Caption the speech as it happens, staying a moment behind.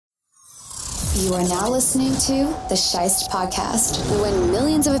You are now listening to the Scheist Podcast, when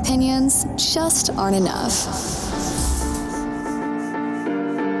millions of opinions just aren't enough.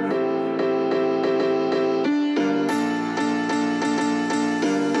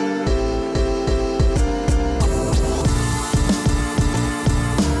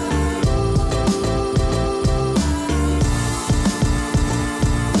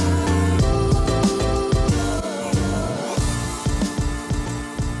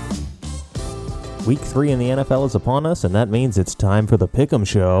 Week 3 in the NFL is upon us, and that means it's time for the Pick'em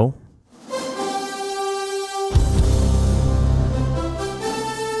Show.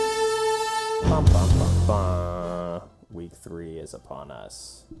 Bum, bum, bum, bum. Week 3 is upon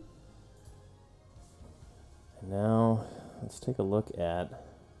us. And now, let's take a look at...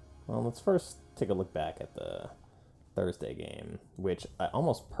 Well, let's first take a look back at the Thursday game, which I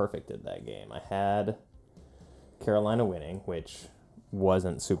almost perfected that game. I had Carolina winning, which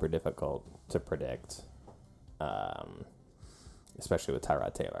wasn't super difficult to predict, especially with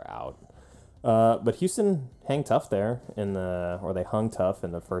Tyrod Taylor out. But Houston hung tough there they hung tough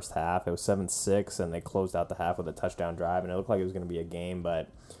in the first half. It was 7-6, and they closed out the half with a touchdown drive, and it looked like it was going to be a game, but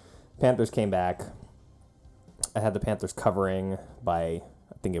Panthers came back. I had the Panthers covering by,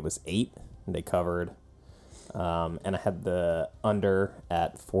 I think it was 8, and they covered. And I had the under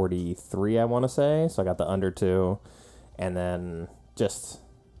at 43, I want to say, so I got the under 2, and then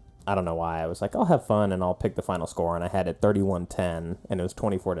I don't know why. I was like, I'll have fun and I'll pick the final score. And I had it 31-10 and it was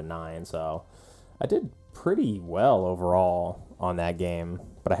 24-9. So I did pretty well overall on that game,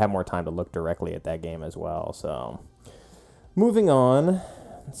 but I had more time to look directly at that game as well. So moving on,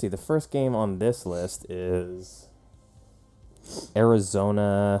 let's see. The first game on this list is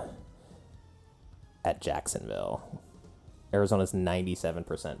Arizona at Jacksonville. Arizona's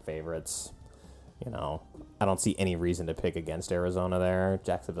 97% favorites. You know, I don't see any reason to pick against Arizona there.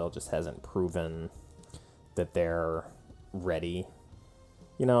 Jacksonville just hasn't proven that they're ready.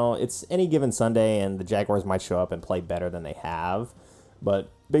 You know, it's any given Sunday, and the Jaguars might show up and play better than they have.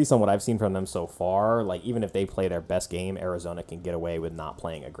 But based on what I've seen from them so far, like, even if they play their best game, Arizona can get away with not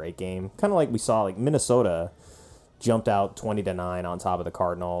playing a great game. Kind of like we saw, like, Minnesota jumped out 20-9 on top of the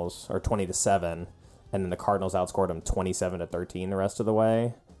Cardinals, or 20-7, and then the Cardinals outscored them 27-13 the rest of the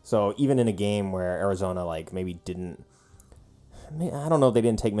way. So even in a game where Arizona, like, maybe didn't, I don't know if they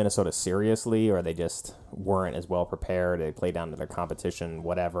didn't take Minnesota seriously or they just weren't as well prepared. They played down to their competition,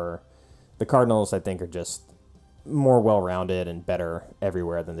 whatever. The Cardinals, I think, are just more well-rounded and better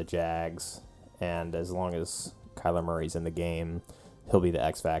everywhere than the Jags. And as long as Kyler Murray's in the game, he'll be the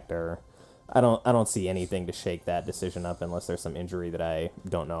X factor. I don't see anything to shake that decision up unless there's some injury that I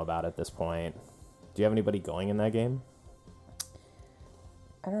don't know about at this point. Do you have anybody going in that game?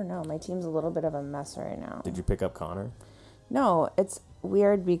 I don't know. My team's a little bit of a mess right now. Did you pick up Connor? No, it's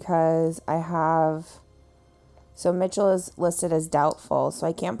weird because so Mitchell is listed as doubtful, so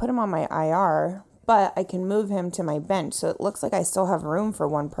I can't put him on my IR, but I can move him to my bench. So it looks like I still have room for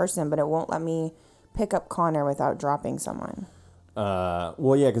one person, but it won't let me pick up Connor without dropping someone.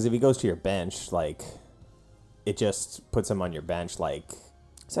 Well, yeah, because if he goes to your bench, like, it just puts him on your bench, like...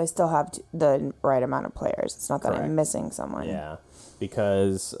 So I still have the right amount of players. It's not that Correct. I'm missing someone. Yeah.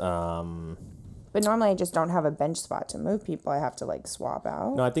 Because, But normally I just don't have a bench spot to move people. I have to, like, swap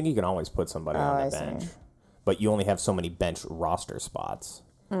out. No, I think you can always put somebody on the bench. See. But you only have so many bench roster spots.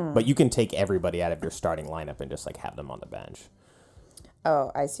 But you can take everybody out of your starting lineup and just, like, have them on the bench.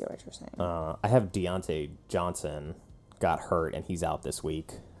 Oh, I see what you're saying. I have Deontay Johnson got hurt, and he's out this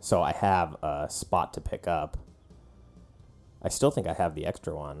week. So I have a spot to pick up. I still think I have the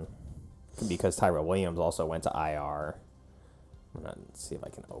extra one because Tyrell Williams also went to IR. I'm going to see if I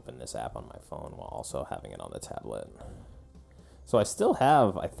can open this app on my phone while also having it on the tablet. So I still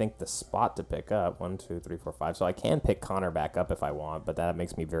have, I think, the spot to pick up. 1, 2, 3, 4, 5. So I can pick Connor back up if I want, but that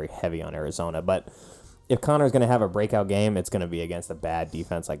makes me very heavy on Arizona. But if Connor's going to have a breakout game, it's going to be against a bad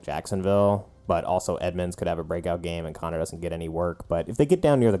defense like Jacksonville. But also Edmonds could have a breakout game and Connor doesn't get any work. But if they get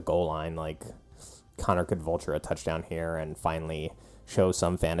down near the goal line, like, Connor could vulture a touchdown here and finally show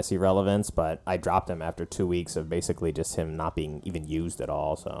some fantasy relevance, but I dropped him after 2 weeks of basically just him not being even used at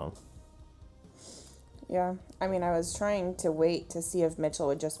all. So yeah, I mean, I was trying to wait to see if Mitchell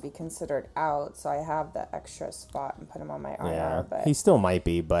would just be considered out, so I have the extra spot and put him on my IR. But he still might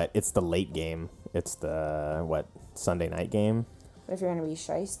be, but it's the late game. It's the Sunday night game. But if you're gonna be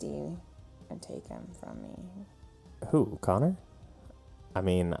shiesty and take him from me, who, Connor? I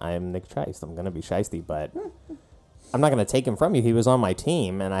mean, I'm Nick Scheist. I'm gonna be shiesty, but I'm not going to take him from you. He was on my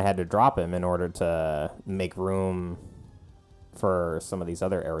team, and I had to drop him in order to make room for some of these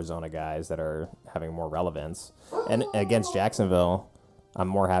other Arizona guys that are having more relevance. And against Jacksonville, I'm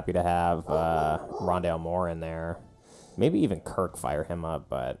more happy to have Rondale Moore in there. Maybe even Kirk fire him up,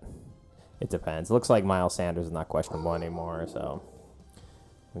 but it depends. It looks like Miles Sanders is not questionable anymore, so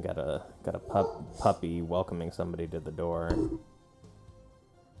we got a puppy welcoming somebody to the door.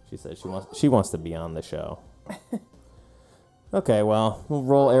 She says she wants to be on the show. Okay, well, we'll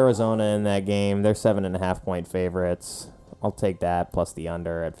roll Arizona in that game. They're 7.5-point favorites. I'll take that plus the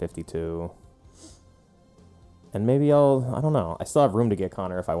under at 52. And maybe I don't know. I still have room to get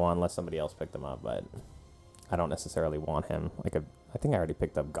Connor if I want, unless somebody else picked him up, but I don't necessarily want him. I think I already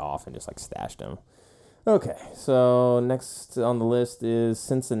picked up Goff and just stashed him. Okay, so next on the list is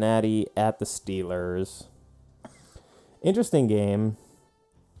Cincinnati at the Steelers. Interesting game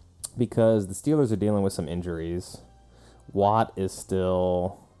because the Steelers are dealing with some injuries. Watt is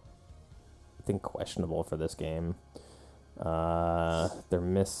still, I think, questionable for this game. They're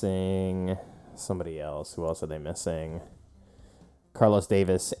missing somebody else. Who else are they missing? Carlos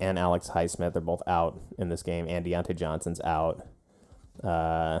Davis and Alex Highsmith are both out in this game, and Deontay Johnson's out.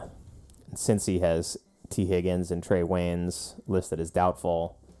 Cincy has T. Higgins and Trey Waynes listed as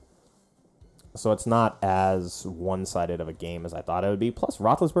doubtful. So it's not as one-sided of a game as I thought it would be. Plus,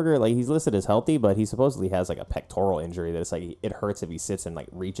 Roethlisberger, he's listed as healthy, but he supposedly has, a pectoral injury that it hurts if he sits and,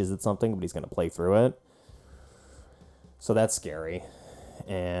 reaches at something, but he's going to play through it. So that's scary.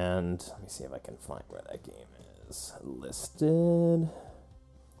 And let me see if I can find where that game is listed.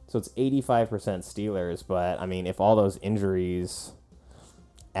 So it's 85% Steelers, but, if all those injuries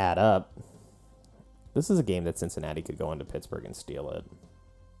add up, this is a game that Cincinnati could go into Pittsburgh and steal it.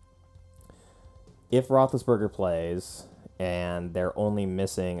 If Roethlisberger plays and they're only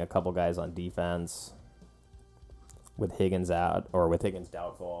missing a couple guys on defense with Higgins out, or with Higgins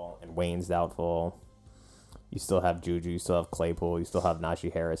doubtful and Wayne's doubtful, you still have Juju, you still have Claypool, you still have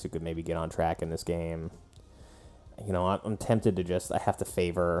Najee Harris who could maybe get on track in this game. I'm tempted to I have to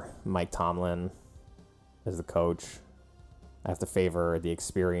favor Mike Tomlin as the coach. I have to favor the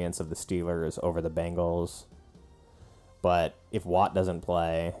experience of the Steelers over the Bengals. But if Watt doesn't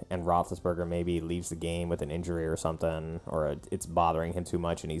play and Roethlisberger maybe leaves the game with an injury or something, or it's bothering him too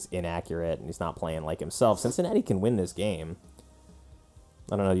much and he's inaccurate and he's not playing like himself, Cincinnati can win this game.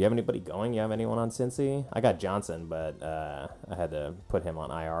 I don't know. Do you have anybody going? You have anyone on Cincy? I got Johnson, but I had to put him on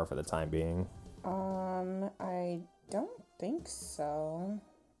IR for the time being. I don't think so.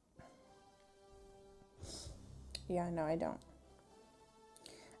 Yeah, no, I don't.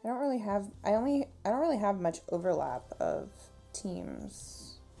 I don't really have much overlap of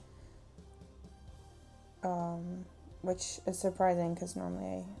teams. Which is surprising because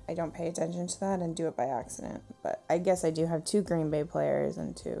normally I don't pay attention to that and do it by accident. But I guess I do have 2 Green Bay players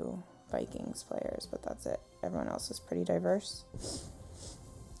and 2 Vikings players, but that's it. Everyone else is pretty diverse.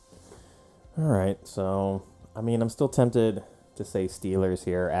 All right, so, I'm still tempted to say Steelers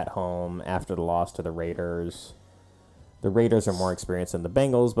here at home after the loss to the Raiders. The Raiders are more experienced than the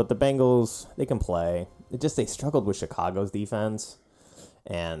Bengals, but the Bengals, they can play. They struggled with Chicago's defense,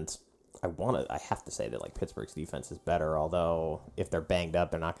 and I have to say that Pittsburgh's defense is better, although if they're banged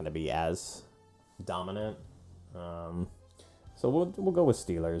up, they're not going to be as dominant. So we'll go with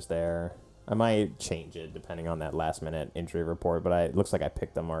Steelers there. I might change it depending on that last minute injury report, but it looks like I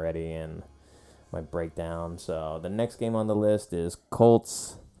picked them already in my breakdown. So the next game on the list is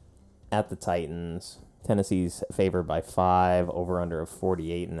Colts at the Titans. Tennessee's favored by 5, over under of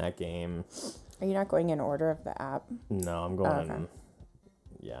 48 in that game. Are you not going in order of the app? No, I'm going. Oh, okay.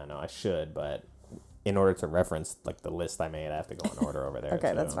 Yeah, no, I should, but in order to reference the list I made, I have to go in order over there.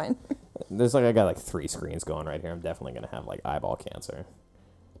 Okay, that's fine. There's I got 3 screens going right here. I'm definitely gonna have eyeball cancer.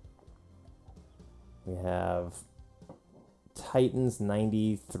 We have Titans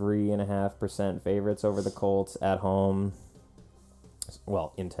 93.5% favorites over the Colts at home.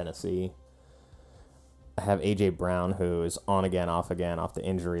 Well, in Tennessee. I have A.J. Brown, who is on again, off the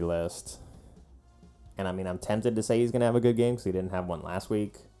injury list. And, I'm tempted to say he's going to have a good game because he didn't have one last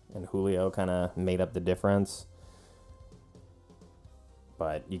week. And Julio kind of made up the difference.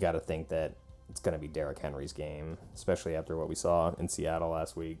 But you got to think that it's going to be Derrick Henry's game, especially after what we saw in Seattle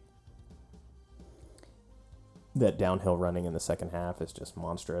last week. That downhill running in the second half is just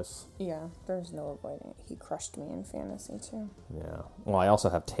monstrous. Yeah, there's no avoiding it. He crushed me in fantasy, too. Yeah. Well, I also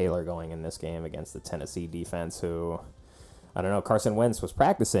have Taylor going in this game against the Tennessee defense, who, I don't know, Carson Wentz was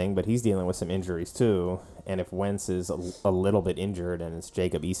practicing, but he's dealing with some injuries, too. And if Wentz is a little bit injured and it's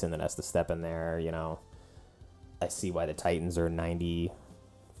Jacob Eason that has to step in there, I see why the Titans are 94%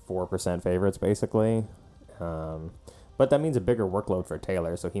 favorites, basically. But that means a bigger workload for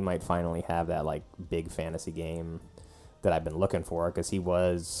Taylor, so he might finally have that, big fantasy game that I've been looking for, because he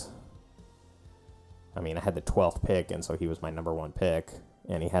was I mean, I had the 12th pick, and so he was my number one pick,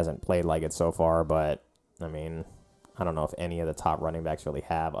 and he hasn't played like it so far, but, I mean, I don't know if any of the top running backs really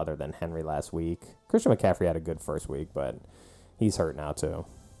have other than Henry last week. Christian McCaffrey had a good first week, but he's hurt now, too.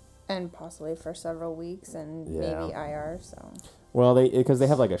 And possibly for several weeks and maybe IR, so. Well, because they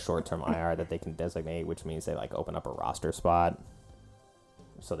have like a short-term IR that they can designate, which means they like open up a roster spot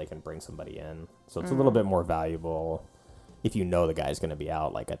so they can bring somebody in. So it's a little bit more valuable if you know the guy's going to be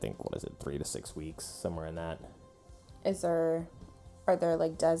out, like I think, 3 to 6 weeks, somewhere in that. Are there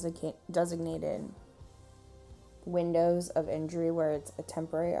like designated windows of injury where it's a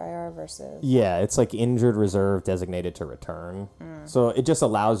temporary IR versus? Yeah, it's like injured reserve designated to return. So it just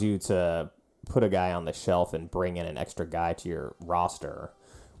allows you to put a guy on the shelf and bring in an extra guy to your roster.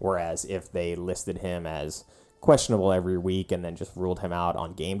 Whereas if they listed him as questionable every week and then just ruled him out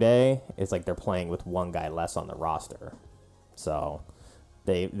on game day, it's like they're playing with one guy less on the roster. So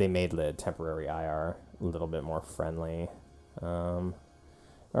they made the temporary IR a little bit more friendly. All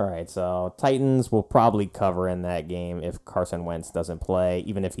right, so Titans will probably cover in that game if Carson Wentz doesn't play.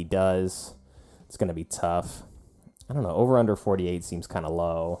 Even if he does, it's going to be tough. I don't know. Over under 48 seems kind of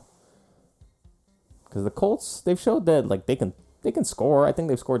low. Because the Colts, they've showed that like they can score. I think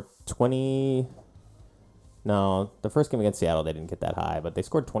they've scored 20. No, the first game against Seattle they didn't get that high, but they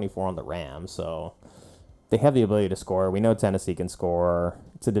scored 24 on the Rams. So they have the ability to score. We know Tennessee can score.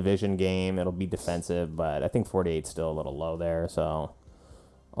 It's a division game. It'll be defensive, but I think 48 is still a little low there. So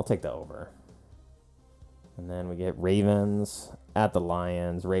I'll take the over. And then we get Ravens at the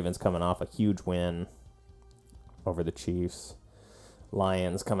Lions. Ravens coming off a huge win over the Chiefs.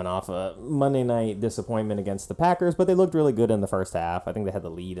 Lions coming off a Monday night disappointment against the Packers, but they looked really good in the first half. I think they had the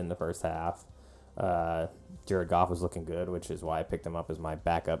lead in the first half. Jared Goff was looking good, which is why I picked him up as my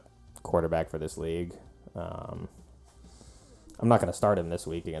backup quarterback for this league. I'm not going to start him this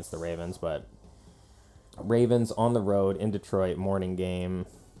week against the Ravens, but Ravens on the road in Detroit, morning game.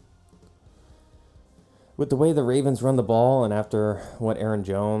 With the way the Ravens run the ball and after what Aaron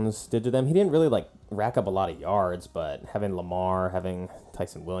Jones did to them, he didn't really like rack up a lot of yards, but having Lamar, having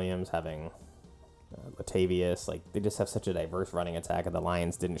Tyson Williams, having Latavius, like they just have such a diverse running attack, and the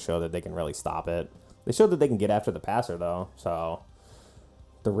Lions didn't show that they can really stop it. They showed that they can get after the passer, though, so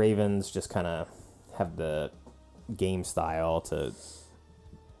the Ravens just kind of have the game style to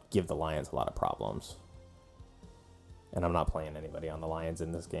give the Lions a lot of problems. And I'm not playing anybody on the Lions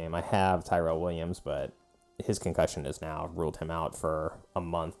in this game. I have Tyrell Williams, but his concussion has now ruled him out for a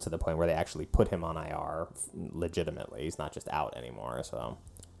month to the point where they actually put him on IR legitimately. He's not just out anymore, so.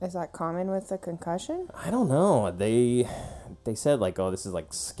 Is that common with a concussion? I don't know. They said, like, oh, this is,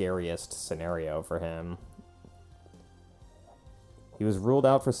 like, scariest scenario for him. He was ruled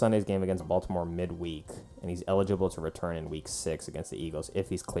out for Sunday's game against Baltimore midweek, and he's eligible to return in Week 6 against the Eagles if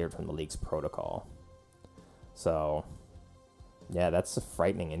he's cleared from the league's protocol. So, yeah, that's a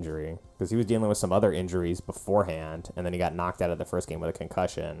frightening injury because he was dealing with some other injuries beforehand, and then he got knocked out of the first game with a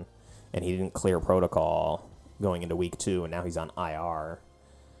concussion, and he didn't clear protocol going into Week 2, and now he's on IR.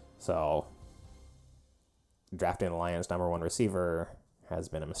 So, drafting the Lions' number one receiver has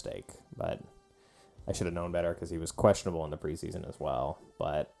been a mistake, but I should have known better because he was questionable in the preseason as well.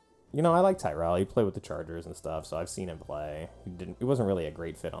 But, you know, I like Tyrell. He played with the Chargers and stuff, so I've seen him play. He wasn't really a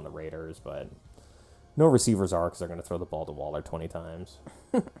great fit on the Raiders, but no receivers are because they're going to throw the ball to Waller 20 times.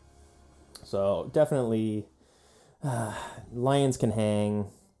 So, definitely, Lions can hang,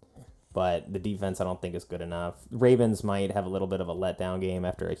 but the defense I don't think is good enough. Ravens might have a little bit of a letdown game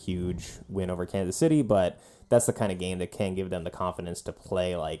after a huge win over Kansas City, but that's the kind of game that can give them the confidence to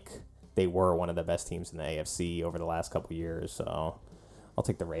play like they were one of the best teams in the AFC over the last couple years. So I'll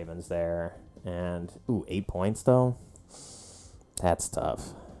take the Ravens there. And, 8 points, though? That's tough.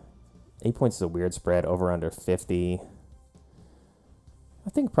 8 points is a weird spread. Over under 50. I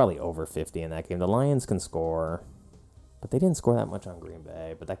think probably over 50 in that game. The Lions can score, but they didn't score that much on Green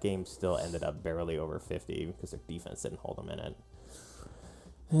Bay. But that game still ended up barely over 50 because their defense didn't hold them in it.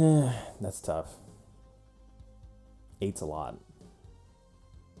 That's tough. 8's a lot.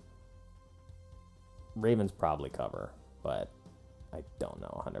 Ravens probably cover, but I don't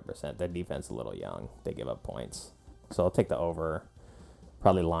know 100%. Their defense is a little young. They give up points. So I'll take the over.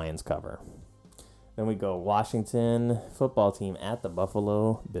 Probably Lions cover. Then we go Washington football team at the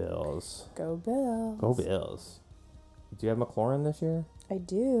Buffalo Bills. Go Bills. Go Bills. Do you have McLaurin this year? I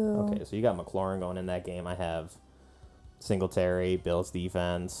do. Okay, so you got McLaurin going in that game. I have Singletary, Bills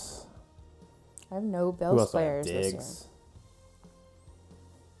defense. I have no Bills players this year.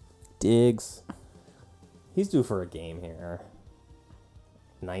 Diggs. He's due for a game here.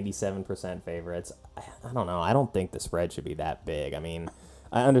 97% favorites. I don't know. I don't think the spread should be that big. I mean,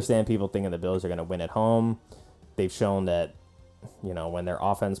 I understand people thinking the Bills are going to win at home. They've shown that, when their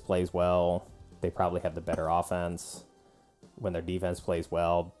offense plays well, they probably have the better offense. When their defense plays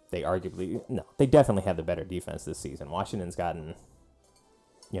well, they definitely have the better defense this season. Washington's gotten,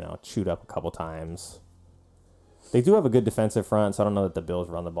 chewed up a couple times. They do have a good defensive front, so I don't know that the Bills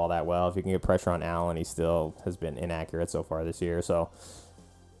run the ball that well. If you can get pressure on Allen, he still has been inaccurate so far this year. So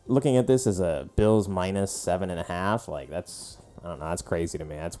looking at this as a Bills minus 7.5, that's crazy to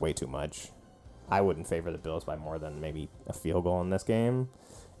me. That's way too much. I wouldn't favor the Bills by more than maybe a field goal in this game.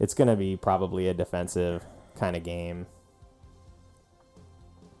 It's going to be probably a defensive kind of game.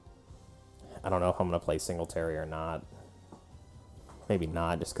 I don't know if I'm going to play Singletary or not. Maybe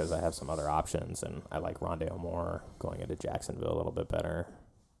not, just because I have some other options, and I like Rondale more going into Jacksonville a little bit better.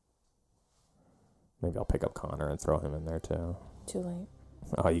 Maybe I'll pick up Connor and throw him in there, too. Too late.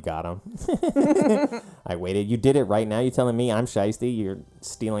 Oh, you got him. I waited. You did it right now. You telling me I'm shiesty? You're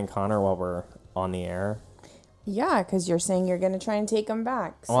stealing Connor while we're on the air? Yeah, because you're saying you're going to try and take him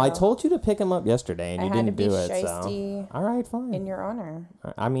back. So. Well, I told you to pick him up yesterday, and you didn't do it. So, all right, fine. In your honor.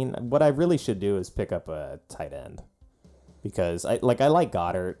 I mean, what I really should do is pick up a tight end. Because I like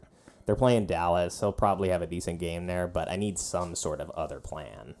Goddard. They're playing Dallas. He'll probably have a decent game there, but I need some sort of other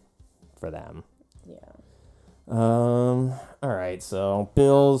plan for them. Yeah. All right, so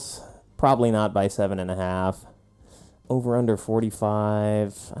Bills probably not by 7.5. Over under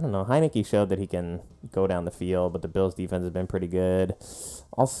 45. I don't know. Heineke showed that he can go down the field, but the Bills defense has been pretty good.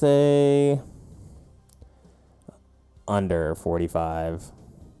 I'll say under 45.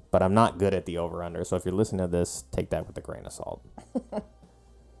 But I'm not good at the over-under, so if you're listening to this, take that with a grain of salt.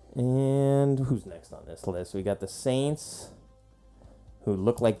 And who's next on this list? We got the Saints, who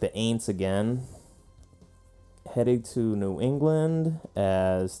look like the Aints again, heading to New England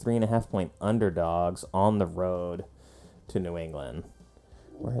as 3.5-point underdogs on the road to New England.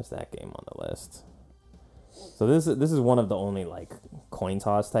 Where is that game on the list? So this is one of the only coin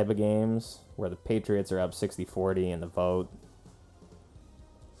toss type of games where the Patriots are up 60-40 in the vote.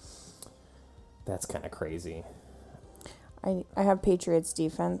 That's kind of crazy. I have Patriots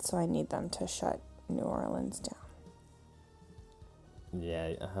defense, so I need them to shut New Orleans down.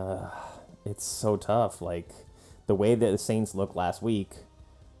 Yeah, it's so tough. The way that the Saints looked last week,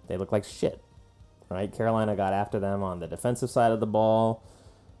 they look like shit. Right? Carolina got after them on the defensive side of the ball.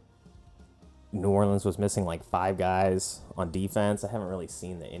 New Orleans was missing 5 guys on defense. I haven't really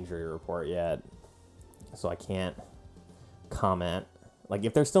seen the injury report yet, so I can't comment.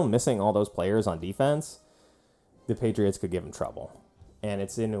 If they're still missing all those players on defense, the Patriots could give them trouble. And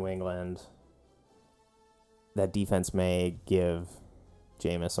it's in New England. That defense may give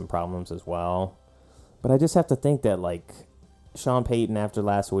Jameis some problems as well. But I just have to think that, Sean Payton, after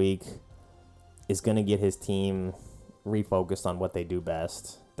last week, is going to get his team refocused on what they do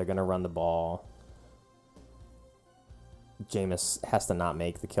best. They're going to run the ball. Jameis has to not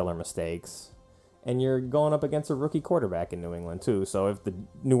make the killer mistakes. And you're going up against a rookie quarterback in New England, too. So if the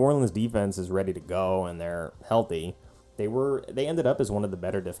New Orleans defense is ready to go and they're healthy, they ended up as one of the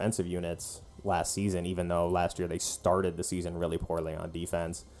better defensive units last season, even though last year they started the season really poorly on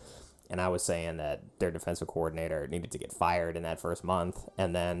defense. And I was saying that their defensive coordinator needed to get fired in that first month.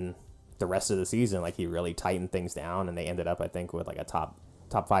 And then the rest of the season, he really tightened things down. And they ended up, I think, with a top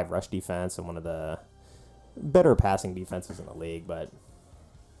 5 rush defense and one of the better passing defenses in the league. But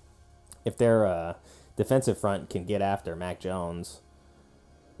if their defensive front can get after Mac Jones,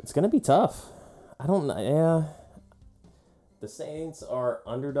 it's going to be tough. I don't know. Yeah. The Saints are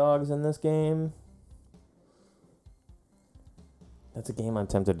underdogs in this game. That's a game I'm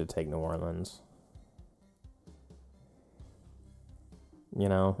tempted to take New Orleans.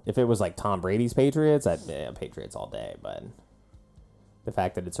 If it was Tom Brady's Patriots, Patriots all day. But the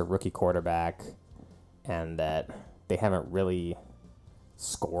fact that it's a rookie quarterback and that they haven't really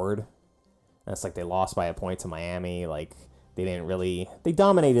scored. And it's they lost by a point to Miami. They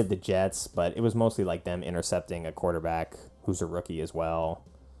dominated the Jets, but it was mostly them intercepting a quarterback who's a rookie as well.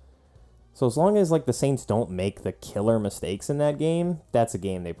 So as long as the Saints don't make the killer mistakes in that game, that's a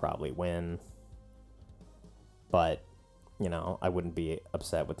game they probably win. But, I wouldn't be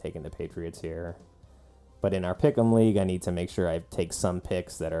upset with taking the Patriots here. But in our Pick'em League, I need to make sure I take some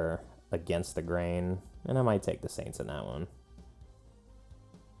picks that are against the grain, and I might take the Saints in that one.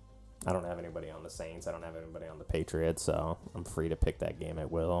 I don't have anybody on the Saints. I don't have anybody on the Patriots, so I'm free to pick that game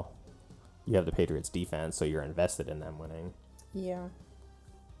at will. You have the Patriots defense, so you're invested in them winning. Yeah.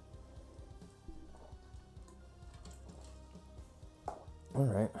 All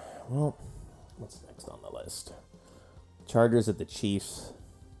right. Well, what's next on the list? Chargers at the Chiefs.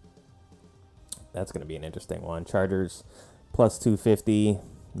 That's going to be an interesting one. Chargers plus 250,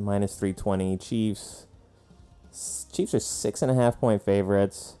 minus 320. Chiefs are 6.5-point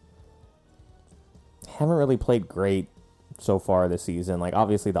favorites. Haven't really played great so far this season. Like,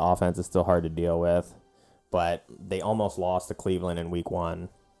 obviously the offense is still hard to deal with, but they almost lost to Cleveland in week 1.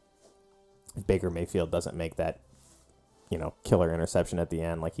 If Baker Mayfield doesn't make that, killer interception at the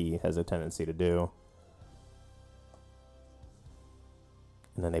end like he has a tendency to do.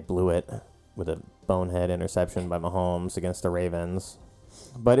 And then they blew it with a bonehead interception by Mahomes against the Ravens.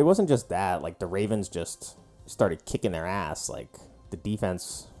 But it wasn't just that. Like, the Ravens just started kicking their ass. Like, the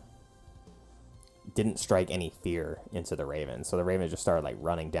defense didn't strike any fear into the Ravens. So the Ravens just started, like,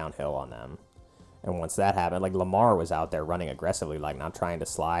 running downhill on them. And once that happened, like, Lamar was out there running aggressively, like, not trying to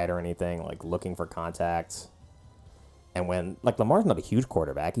slide or anything, like, looking for contact. And when, like, Lamar's not a huge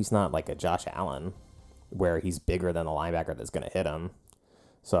quarterback. He's not like a Josh Allen where he's bigger than the linebacker that's going to hit him.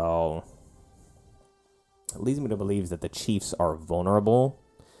 So it leads me to believe that the Chiefs are vulnerable.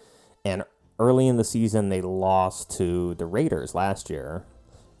 And early in the season, they lost to the Raiders last year.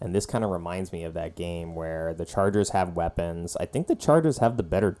 And this kind of reminds me of that game where the Chargers have weapons. I think the Chargers have the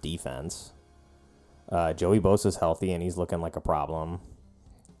better defense. Joey Bosa's healthy, and he's looking like a problem.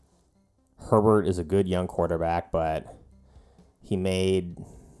 Herbert is a good young quarterback, but he made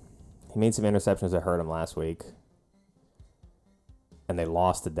some interceptions that hurt him last week. And they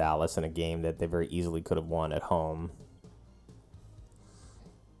lost to Dallas in a game that they very easily could have won at home.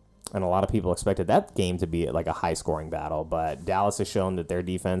 And a lot of people expected that game to be like a high-scoring battle, but Dallas has shown that their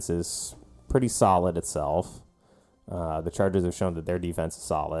defense is pretty solid itself. The Chargers have shown that their defense is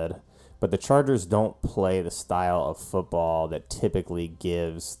solid. But the Chargers don't play the style of football that typically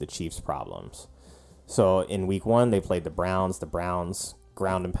gives the Chiefs problems. So in week 1, they played the Browns. The Browns,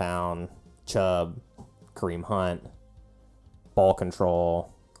 ground and pound, Chubb, Kareem Hunt, ball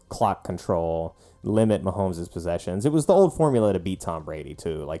control, clock control, limit Mahomes' possessions. It was the old formula to beat Tom Brady,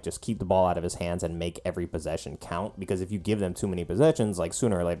 too. Like, just keep the ball out of his hands and make every possession count. Because if you give them too many possessions, like,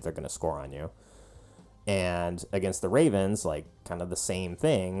 sooner or later, they're going to score on you. And against the Ravens, like, kind of the same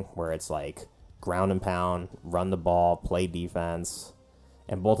thing, where it's like ground and pound, run the ball, play defense.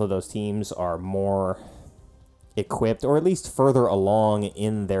 And both of those teams are more equipped, or at least further along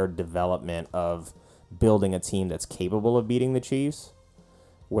in their development of building a team that's capable of beating the Chiefs,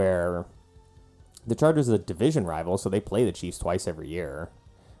 where the Chargers are a division rival, so they play the Chiefs twice every year,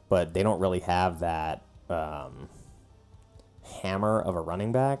 but they don't really have that hammer of a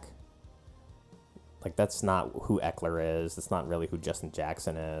running back. Like, that's not who Eckler is. That's not really who Justin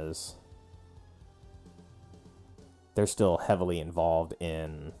Jackson is. They're still heavily involved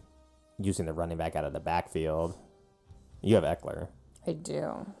in using the running back out of the backfield. You have Eckler. I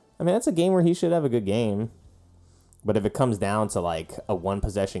do. I mean, that's a game where he should have a good game. But if it comes down to, like, a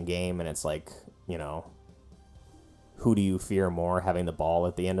one-possession game and it's like, who do you fear more having the ball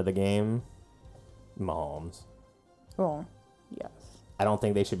at the end of the game? Mahomes. Well, yes. I don't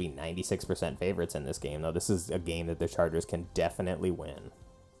think they should be 96% favorites in this game, though. This is a game that the Chargers can definitely win.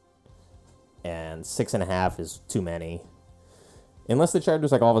 And 6.5 is too many. Unless the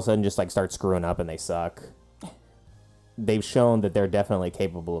Chargers, like, all of a sudden just, like, start screwing up and they suck. They've shown that they're definitely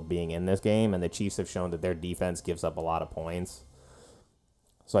capable of being in this game, and the Chiefs have shown that their defense gives up a lot of points.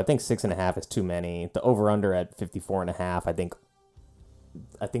 So I think 6.5 is too many. The over-under at 54.5,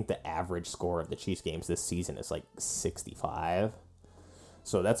 I think the average score of the Chiefs games this season is, like, 65.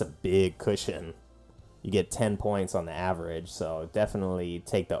 So that's a big cushion. You get 10 points on the average, so definitely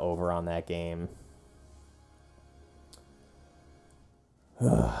take the over on that game.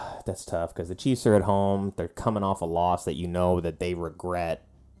 That's tough because the Chiefs are at home. They're coming off a loss that that they regret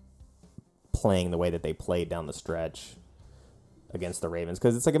playing the way that they played down the stretch against the Ravens.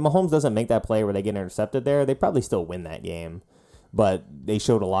 Because it's like if Mahomes doesn't make that play where they get intercepted there, they probably still win that game. But they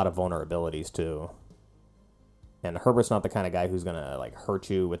showed a lot of vulnerabilities too. And Herbert's not the kind of guy who's going to like hurt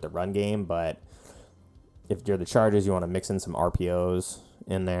you with the run game, but if you're the Chargers, you want to mix in some RPOs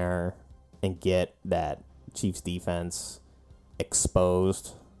in there and get that Chiefs defense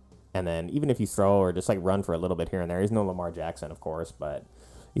exposed. And then even if you throw or just like run for a little bit here and there, he's no Lamar Jackson, of course, but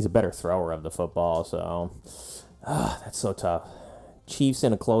he's a better thrower of the football. So that's so tough. Chiefs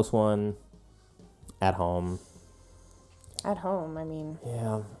in a close one at home. At home, I mean.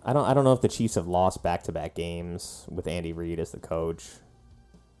 Yeah, I don't know if the Chiefs have lost back-to-back games with Andy Reid as the coach.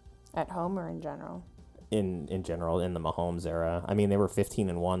 At home or in general? In general, in the Mahomes era. I mean, they were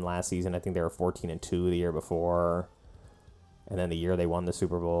 15-1 last season. I think they were 14-2 the year before. And then the year they won the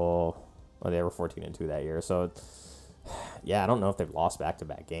Super Bowl, they were 14-2 that year. So, yeah, I don't know if they've lost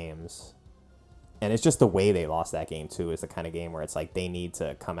back-to-back games. And it's just the way they lost that game, too, is the kind of game where it's like they need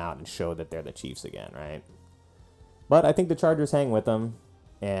to come out and show that they're the Chiefs again, right? But I think the Chargers hang with them,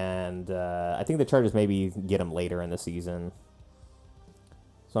 and I think the Chargers maybe get them later in the season.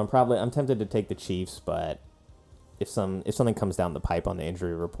 So I'm tempted to take the Chiefs, but if something comes down the pipe on the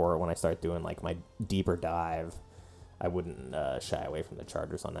injury report when I start doing like my deeper dive, I wouldn't shy away from the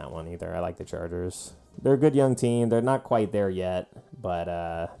Chargers on that one either. I like the Chargers. They're a good young team. They're not quite there yet, but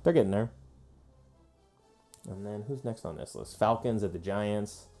they're getting there. And then who's next on this list? Falcons at the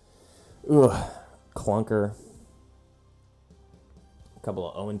Giants. Ugh, clunker. A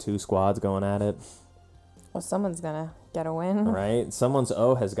couple of 0-2 squads going at it. Well, someone's going to get a win. Right? Someone's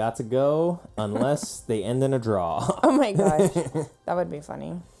O has got to go unless they end in a draw. Oh my gosh. That would be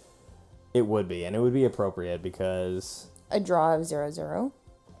funny. It would be, and it would be appropriate because... A draw of 0-0.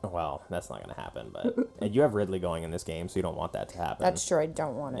 Well, that's not going to happen, but you have Ridley going in this game, so you don't want that to happen. That's true. I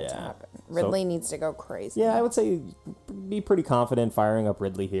don't want it to happen. Ridley needs to go crazy. Yeah, I would say be pretty confident firing up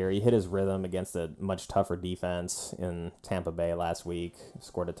Ridley here. He hit his rhythm against a much tougher defense in Tampa Bay last week,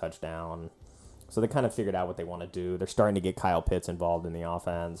 scored a touchdown. So they kind of figured out what they want to do. They're starting to get Kyle Pitts involved in the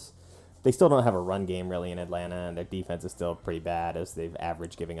offense. They still don't have a run game really in Atlanta, and their defense is still pretty bad as they've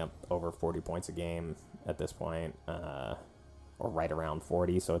averaged giving up over 40 points a game at this point. Or right around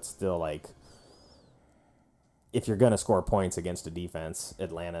 40, so it's still like, if you're going to score points against a defense,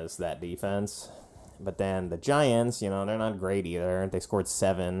 Atlanta's that defense. But then the Giants, they're not great either. They scored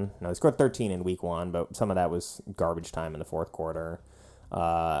 7. No, they scored 13 in week 1, but some of that was garbage time in the fourth quarter.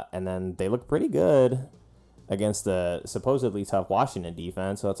 And then they look pretty good against the supposedly tough Washington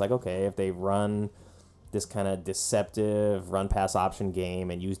defense, so it's like, okay, if they run this kind of deceptive run-pass option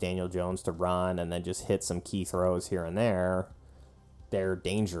game and use Daniel Jones to run and then just hit some key throws here and there, they're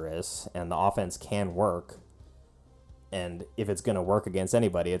dangerous, and the offense can work. And if it's going to work against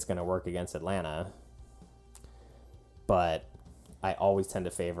anybody, it's going to work against Atlanta. But I always tend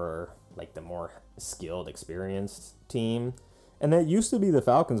to favor like the more skilled, experienced team. And that used to be the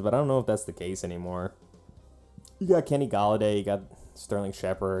Falcons, but I don't know if that's the case anymore. You got Kenny Golladay, you got Sterling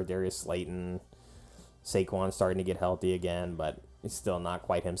Shepard, Darius Slayton, Saquon starting to get healthy again, but he's still not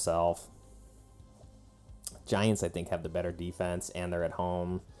quite himself. Giants, I think, have the better defense, and they're at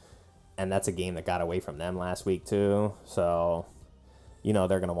home. And that's a game that got away from them last week, too. So, they're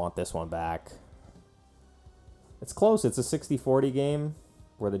going to want this one back. It's close. It's a 60-40 game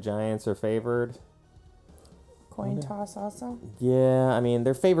where the Giants are favored. Coin toss also? Yeah, I mean,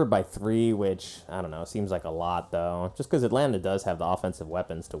 they're favored by 3, which, I don't know, seems like a lot, though. Just because Atlanta does have the offensive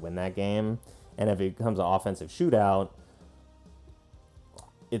weapons to win that game. And if it becomes an offensive shootout,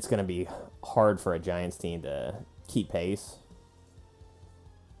 it's going to be hard for a Giants team to keep pace.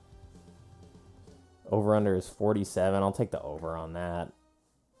 Over-under is 47. I'll take the over on that.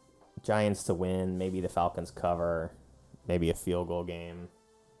 Giants to win. Maybe the Falcons cover. Maybe a field goal game.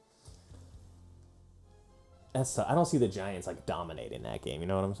 I don't see the Giants like dominating that game. You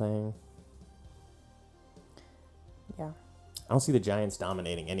know what I'm saying? Yeah. I don't see the Giants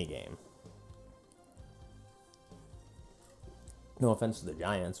dominating any game. No offense to the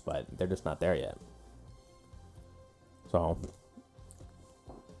Giants, but they're just not there yet. So,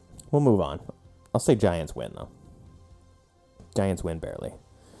 we'll move on. I'll say Giants win, though. Giants win barely.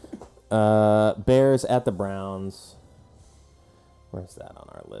 Bears at the Browns. Where's that on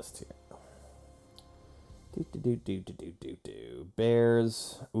our list here?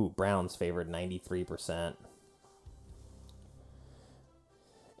 Bears. Ooh, Browns favored 93%.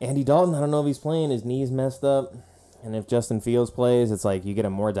 Andy Dalton, I don't know if he's playing. His knee's messed up. And if Justin Fields plays, it's like you get a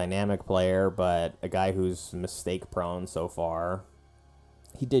more dynamic player, but a guy who's mistake-prone so far.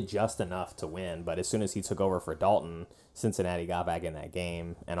 He did just enough to win, but as soon as he took over for Dalton, Cincinnati got back in that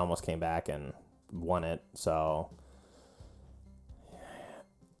game and almost came back and won it. So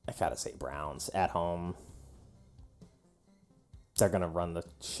I gotta say Browns at home. They're going to run the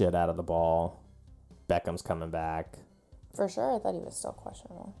shit out of the ball. Beckham's coming back. For sure, I thought he was still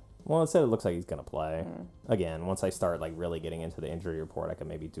questionable. Well, instead it looks like he's going to play. Again, once I start like really getting into the injury report, I can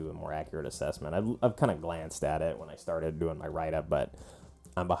maybe do a more accurate assessment. I've kind of glanced at it when I started doing my write-up, but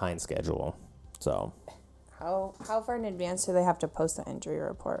I'm behind schedule. So how far in advance do they have to post the injury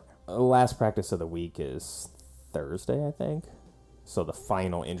report? Last practice of the week is Thursday, I think. So the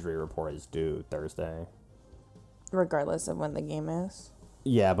final injury report is due Thursday. Regardless of when the game is?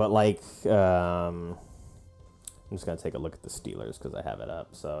 Yeah, but like... I'm just going to take a look at the Steelers because I have it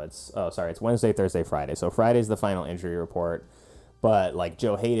up. So it's Wednesday, Thursday, Friday. So Friday's the final injury report. But like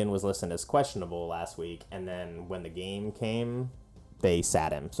Joe Hayden was listed as questionable last week. And then when the game came, they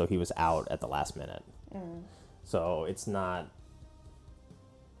sat him. So he was out at the last minute. So it's not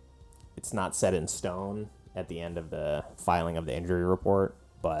set in stone at the end of the filing of the injury report.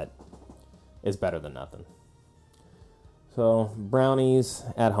 But it's better than nothing. So, Brownies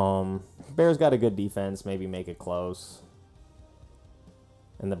at home. Bears got a good defense, maybe make it close.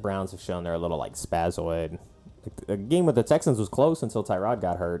 And the Browns have shown they're a little like spazoid. The game with the Texans was close until Tyrod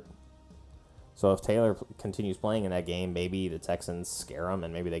got hurt. So if Taylor continues playing in that game, maybe the Texans scare them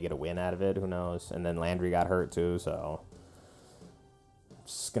and maybe they get a win out of it. Who knows? And then Landry got hurt too, so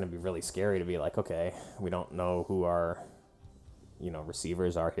it's going to be really scary to be like, okay, we don't know who our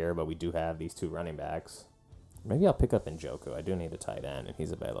receivers are here, but we do have these two running backs. Maybe I'll pick up Njoku. I do need a tight end, and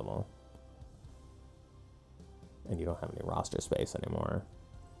he's available. And you don't have any roster space anymore.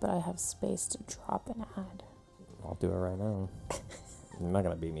 But I have space to drop and add. I'll do it right now. You're not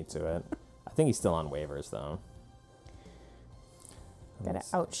going to beat me to it. I think he's still on waivers, though. Gotta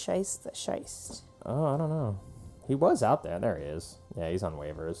outshice the shiest. Oh, I don't know. He was out there. There he is. Yeah, he's on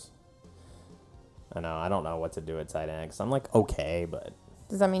waivers. I know. I don't know what to do at tight end because I'm like, okay, but...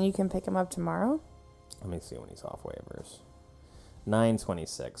 Does that mean you can pick him up tomorrow? Let me see when he's off waivers.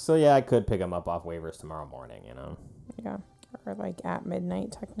 9:26. So, yeah, I could pick him up off waivers tomorrow morning, Yeah. Or like at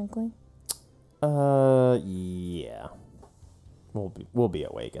midnight, technically. Yeah. We'll be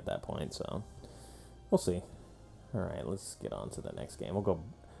awake at that point, so we'll see. All right, let's get on to the next game. We'll go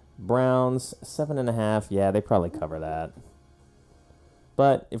Browns 7.5. Yeah, they probably cover that.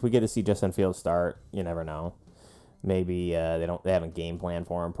 But if we get to see Justin Fields start, you never know. Maybe they haven't game planned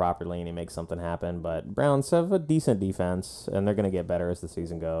for him properly and he makes something happen. But Browns have a decent defense and they're gonna get better as the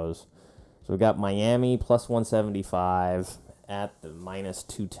season goes. So we got Miami plus 175 at the minus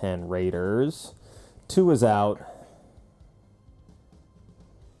 210 Raiders. Tua is out.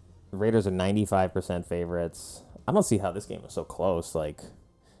 The Raiders are 95% favorites. I don't see how this game was so close. Like,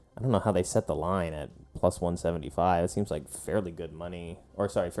 I don't know how they set the line at plus 175. It seems like fairly good money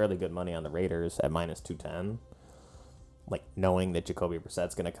on the Raiders at minus 210. Like, knowing that Jacoby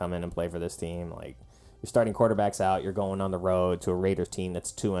Brissett's going to come in and play for this team. Like, you're starting quarterbacks out. You're going on the road to a Raiders team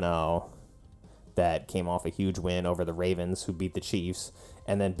that's 2-0 that came off a huge win over the Ravens, who beat the Chiefs,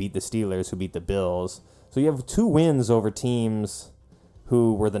 and then beat the Steelers, who beat the Bills. So you have 2 wins over teams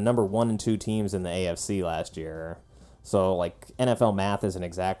who were the number 1 and 2 teams in the AFC last year. So, like, NFL math isn't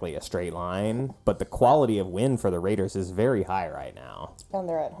exactly a straight line, but the quality of win for the Raiders is very high right now. And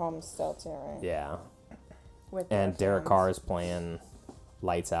they're at home still, too, right? Yeah. And Derek Carr is playing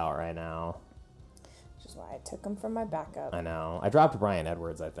lights out right now. Which is why I took him from my backup. I know. I dropped Bryan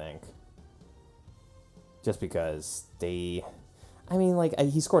Edwards, I think. Just because he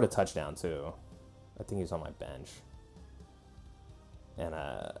scored a touchdown, too. I think he was on my bench. And,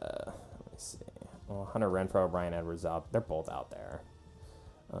 let me see. Well, Hunter Renfrow, Bryan Edwards out. They're both out there.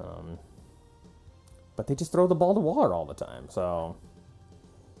 But they just throw the ball to Waller all the time, so...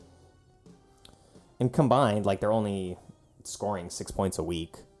 And combined, like, they're only scoring 6 points a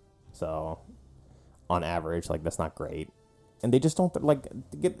week. So, on average, like, that's not great. And they just don't,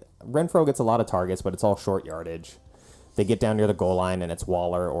 Renfrow gets a lot of targets, but it's all short yardage. They get down near the goal line, and it's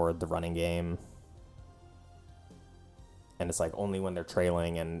Waller or the running game. And it's, like, only when they're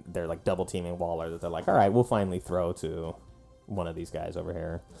trailing and they're, like, double-teaming Waller that they're like, all right, we'll finally throw to one of these guys over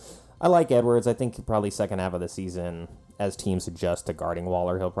here. I like Edwards. I think probably second half of the season, as teams adjust to guarding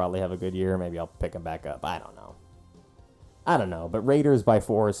Waller, he'll probably have a good year. Maybe I'll pick him back up. I don't know. But Raiders by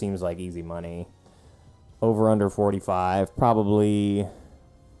 4 seems like easy money. Over under 45. Probably,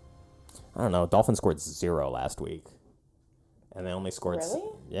 I don't know. Dolphins scored 0 last week. And they only scored... Really?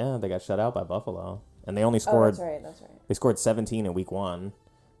 Yeah, they got shut out by Buffalo. And they only scored... Oh, that's right. They scored 17 in week 1.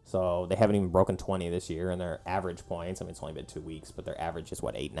 So they haven't even broken 20 this year. And their average points, I mean, it's only been 2 weeks, but their average is,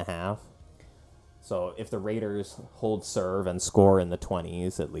 8.5? So if the Raiders hold serve and score in the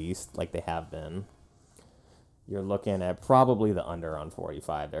 20s, at least, like they have been, you're looking at probably the under on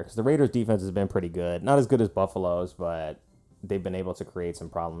 45 there. Because the Raiders' defense has been pretty good. Not as good as Buffalo's, but they've been able to create some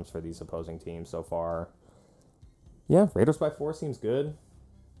problems for these opposing teams so far. Yeah, Raiders by 4 seems good.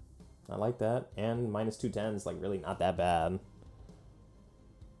 I like that. And minus 210 is, really not that bad.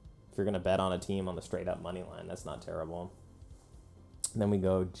 If you're going to bet on a team on the straight-up money line, that's not terrible. And then we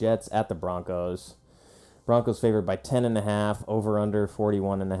go Jets at the Broncos. Broncos favored by 10.5, over under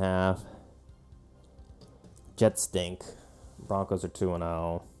 41.5. Jets stink. Broncos are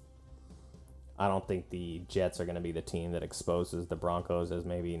 2-0. I don't think the Jets are going to be the team that exposes the Broncos as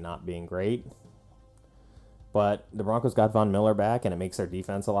maybe not being great. But the Broncos got Von Miller back, and it makes their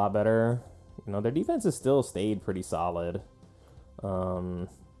defense a lot better. Their defense has still stayed pretty solid.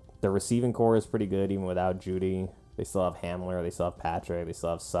 Their receiving core is pretty good, even without Judy. They still have Hamler. They still have Patrick. They still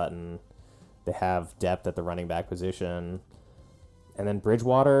have Sutton. They have depth at the running back position. And then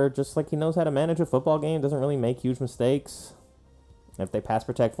Bridgewater, just like he knows how to manage a football game, doesn't really make huge mistakes. If they pass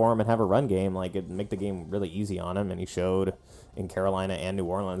protect for him and have a run game, like, it'd make the game really easy on him. And he showed in Carolina and New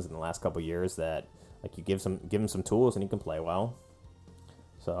Orleans in the last couple of years that, like, you give him some tools and he can play well.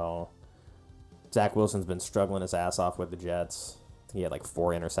 So Zach Wilson's been struggling his ass off with the Jets. I think he had like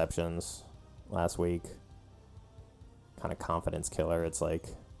 4 interceptions last week. Kind of confidence killer. It's like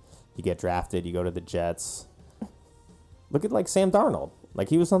you get drafted, you go to the Jets. Look at like Sam Darnold. Like,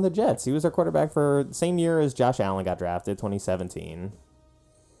 he was on the Jets. He was their quarterback for the same year as Josh Allen got drafted, 2017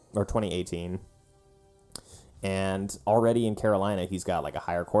 or 2018. And already in Carolina, he's got like a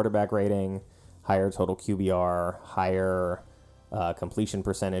higher quarterback rating, higher total QBR, higher completion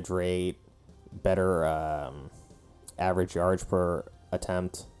percentage rate, better average yards per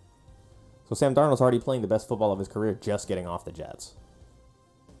attempt. So Sam Darnold's already playing the best football of his career just getting off the Jets.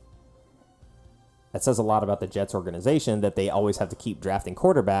 That says a lot about the Jets organization, that they always have to keep drafting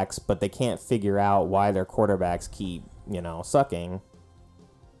quarterbacks, but they can't figure out why their quarterbacks keep, sucking.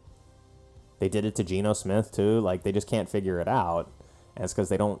 They did it to Geno Smith, too. Like, they just can't figure it out. And it's because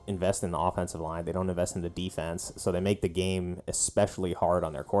they don't invest in the offensive line. They don't invest in the defense. So they make the game especially hard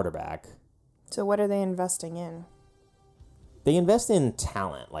on their quarterback. So what are they investing in? They invest in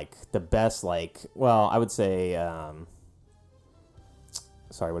talent. Like, the best, I would say,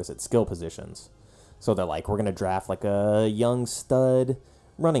 skill positions. So they're like, we're going to draft like a young stud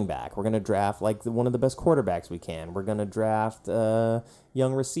running back. We're going to draft like one of the best quarterbacks we can. We're going to draft a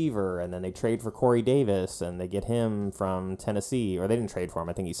young receiver. And then they trade for Corey Davis and they get him from Tennessee. Or they didn't trade for him.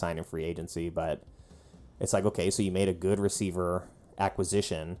 I think he signed in free agency. But it's like, okay, so you made a good receiver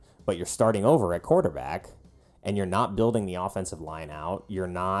acquisition, but you're starting over at quarterback and you're not building the offensive line out. You're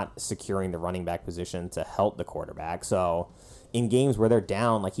not securing the running back position to help the quarterback. So in games where they're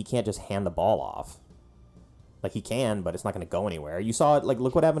down, like, he can't just hand the ball off. Like, he can, but it's not going to go anywhere. You saw it, like,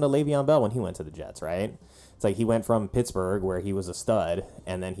 look what happened to Le'Veon Bell when he went to the Jets, right? It's like he went from Pittsburgh, where he was a stud,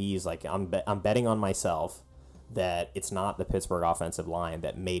 and then he's like, I'm betting on myself that it's not the Pittsburgh offensive line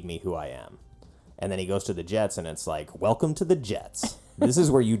that made me who I am. And then he goes to the Jets, and it's like, welcome to the Jets. This is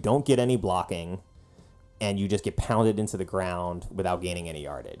where you don't get any blocking, and you just get pounded into the ground without gaining any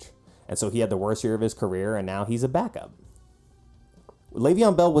yardage. And so he had the worst year of his career, and now he's a backup.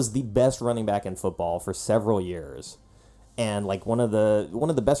 Le'Veon Bell was the best running back in football for several years. And like one of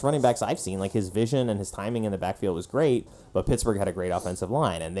the best running backs I've seen. Like, his vision and his timing in the backfield was great, but Pittsburgh had a great offensive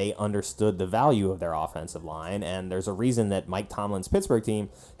line and they understood the value of their offensive line, and there's a reason that Mike Tomlin's Pittsburgh team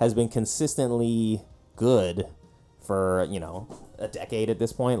has been consistently good for, a decade at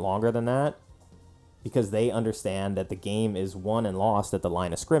this point, longer than that, because they understand that the game is won and lost at the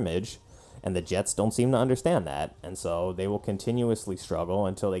line of scrimmage. And the Jets don't seem to understand that. And so they will continuously struggle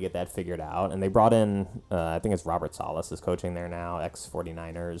until they get that figured out. And they brought in, I think it's Robert Salas is coaching there now,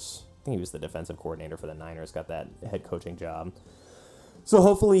 ex-49ers. I think he was the defensive coordinator for the Niners, got that head coaching job. So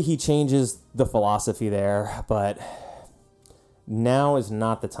hopefully he changes the philosophy there. But now is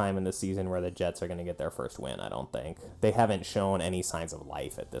not the time in the season where the Jets are going to get their first win, I don't think. They haven't shown any signs of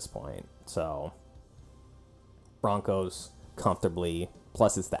life at this point. So Broncos comfortably.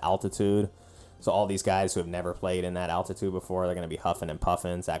 Plus, it's the altitude. So all these guys who have never played in that altitude before, they're going to be huffing and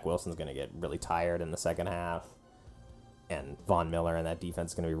puffing. Zach Wilson's going to get really tired in the second half. And Von Miller and that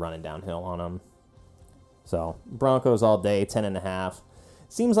defense is going to be running downhill on him. So Broncos all day, 10.5.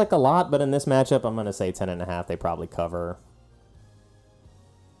 Seems like a lot, but in this matchup, I'm going to say 10.5. They probably cover.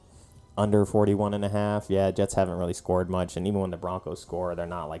 Under 41.5. Yeah, Jets haven't really scored much. And even when the Broncos score, they're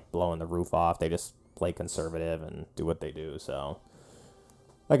not like blowing the roof off. They just play conservative and do what they do. So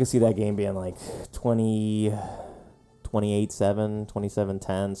I could see that game being like 28-7,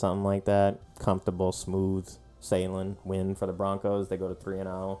 27-10, something like that. Comfortable, smooth sailing win for the Broncos. They go to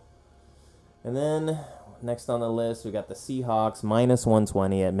 3-0. And then next on the list, we got the Seahawks minus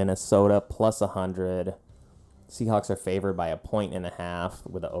 120 at Minnesota plus 100. Seahawks are favored by 1.5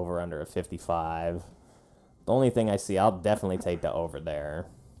 with an over-under of 55. The only thing I see, I'll definitely take the over there.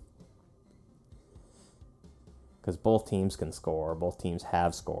 Because both teams can score. Both teams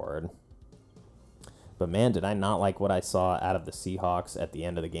have scored. But man, did I not like what I saw out of the Seahawks at the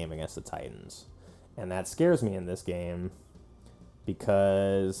end of the game against the Titans. And that scares me in this game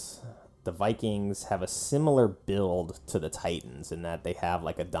because the Vikings have a similar build to the Titans in that they have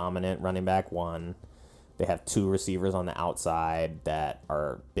like a dominant running back one. They have 2 receivers on the outside that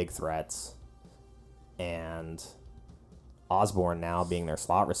are big threats. And Osborne now being their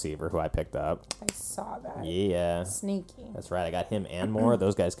slot receiver, who I picked up. I saw that. Yeah. Sneaky. That's right. I got him and more.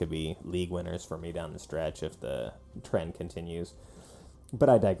 Those guys could be league winners for me down the stretch if the trend continues. But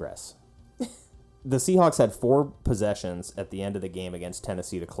I digress. The Seahawks had 4 possessions at the end of the game against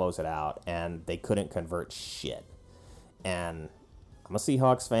Tennessee to close it out, and they couldn't convert shit. And I'm a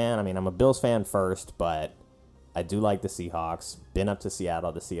Seahawks fan. I mean, I'm a Bills fan first, but I do like the Seahawks. Been up to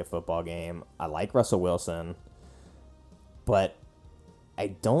Seattle to see a football game. I like Russell Wilson, but I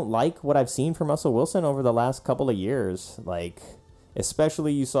don't like what I've seen from Russell Wilson over the last couple of years. Like,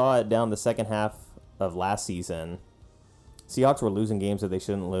 especially you saw it down the second half of last season. Seahawks were losing games that they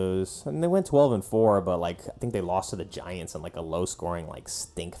shouldn't lose, and they went 12-4. But like, I think they lost to the Giants in like a low-scoring like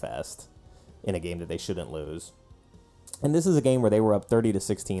stink fest in a game that they shouldn't lose. And this is a game where they were up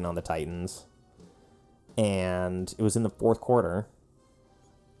 30-16 on the Titans, and it was in the fourth quarter.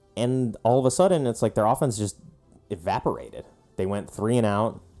 And all of a sudden, it's like their offense just evaporated. They went 3 and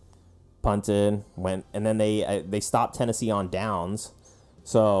out, punted, and then they stopped Tennessee on downs.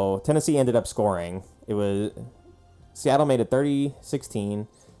 So Tennessee ended up scoring. It was Seattle made it 30-16.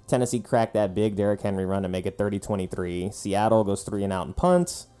 Tennessee cracked that big Derrick Henry run to make it 30-23. Seattle goes 3 and out and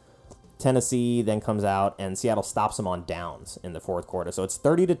punts. Tennessee then comes out, and Seattle stops them on downs in the fourth quarter. So it's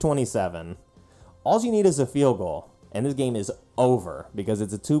 30-27. All you need is a field goal, and this game is over because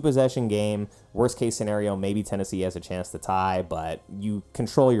it's a 2-possession game. Worst case scenario, maybe Tennessee has a chance to tie, but you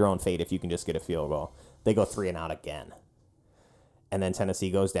control your own fate if you can just get a field goal. They go 3 and out again. And then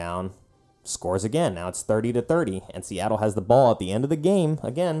Tennessee goes down, scores again. Now it's 30-30, and Seattle has the ball at the end of the game.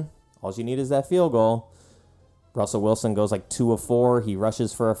 Again, all you need is that field goal. Russell Wilson goes like 2 of 4. He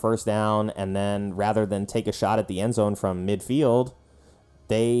rushes for a first down, and then rather than take a shot at the end zone from midfield,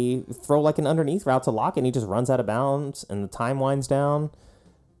 they throw like an underneath route to Lockett, and he just runs out of bounds, and the time winds down.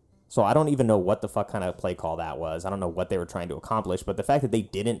 So I don't even know what the fuck kind of play call that was. I don't know what they were trying to accomplish, but the fact that they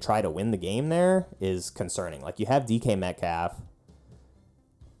didn't try to win the game there is concerning. Like, you have DK Metcalf.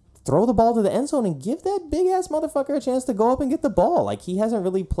 Throw the ball to the end zone and give that big-ass motherfucker a chance to go up and get the ball. Like, he hasn't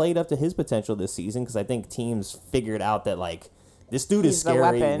really played up to his potential this season because I think teams figured out that, like, this dude is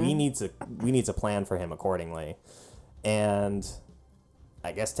scary. We need to plan for him accordingly. And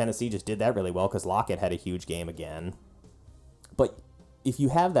I guess Tennessee just did that really well because Lockett had a huge game again. But if you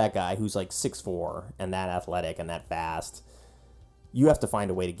have that guy who's like 6'4" and that athletic and that fast, you have to find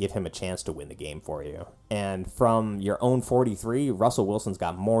a way to give him a chance to win the game for you. And from your own 43, Russell Wilson's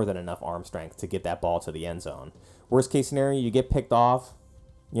got more than enough arm strength to get that ball to the end zone. Worst case scenario, you get picked off,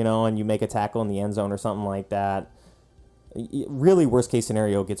 and you make a tackle in the end zone or something like that. Really, worst case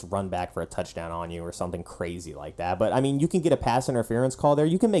scenario, gets run back for a touchdown on you or something crazy like that. But, I mean, you can get a pass interference call there.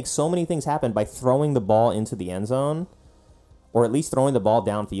 You can make so many things happen by throwing the ball into the end zone, or at least throwing the ball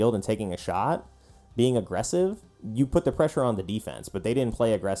downfield and taking a shot, being aggressive. You put the pressure on the defense, but they didn't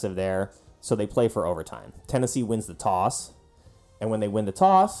play aggressive there, so they play for overtime. Tennessee wins the toss, and when they win the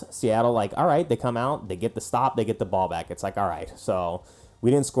toss, Seattle, like, all right, they come out, they get the stop, they get the ball back. It's like, all right, so we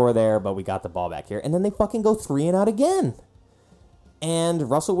didn't score there, but we got the ball back here. And then they fucking go 3 and out again. And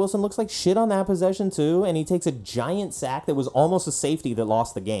Russell Wilson looks like shit on that possession too, and he takes a giant sack that was almost a safety that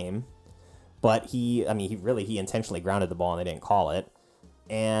lost the game. But he intentionally grounded the ball, and they didn't call it.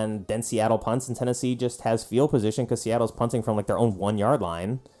 And then Seattle punts, and Tennessee just has field position because Seattle's punting from like their own 1-yard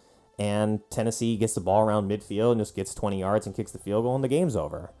line. And Tennessee gets the ball around midfield and just gets 20 yards and kicks the field goal, and the game's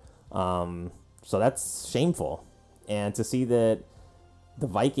over. So that's shameful. And to see that the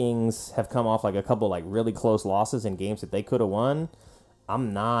Vikings have come off like a couple like really close losses in games that they could have won,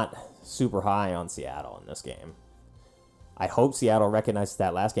 I'm not super high on Seattle in this game. I hope Seattle recognizes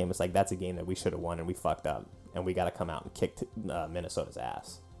that last game. It's like, that's a game that we should have won and we fucked up, and we got to come out and kick Minnesota's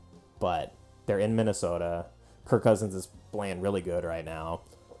ass. But they're in Minnesota. Kirk Cousins is playing really good right now.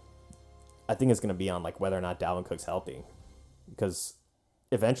 I think it's going to be on like whether or not Dalvin Cook's healthy, because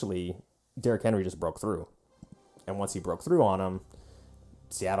eventually Derrick Henry just broke through, and once he broke through on him,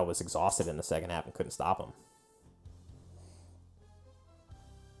 Seattle was exhausted in the second half and couldn't stop him.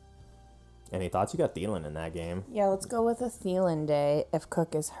 Any thoughts? You got Thielen in that game. Yeah, let's go with a Thielen day if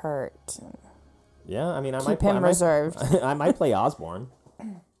Cook is hurt. Yeah, I mean, Keep him reserved. I might play Osborne.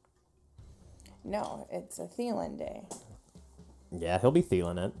 No, it's a Thielen day. Yeah, he'll be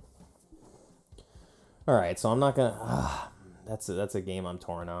Thielen it. All right, so I'm not gonna. That's a game I'm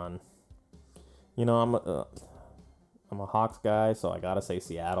torn on. I'm a Hawks guy, so I gotta say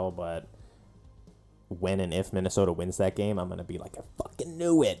Seattle. But when and if Minnesota wins that game, I'm gonna be like, I fucking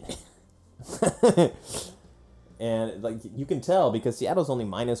knew it. And like, you can tell because Seattle's only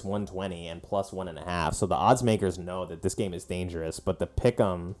minus 120 and plus 1.5, so the odds makers know that this game is dangerous. But the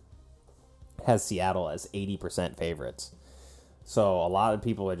pick'em has Seattle as 80% favorites, so a lot of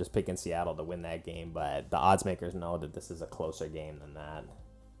people are just picking Seattle to win that game. But the odds makers know that this is a closer game than that.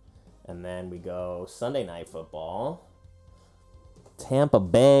 And then we go Sunday Night Football. Tampa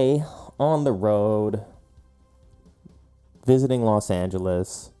Bay on the road, visiting Los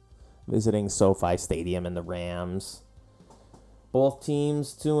Angeles, visiting SoFi Stadium and the Rams. Both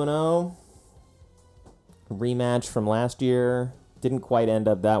teams 2-0. Rematch from last year. Didn't quite end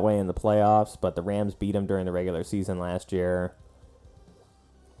up that way in the playoffs, but the Rams beat them during the regular season last year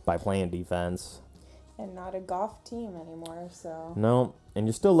by playing defense. And not a Goff team anymore, so. No, and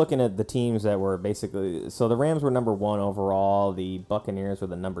you're still looking at the teams that were basically... So the Rams were number 1 overall. The Buccaneers were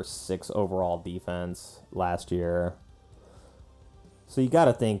the number 6 overall defense last year. So you got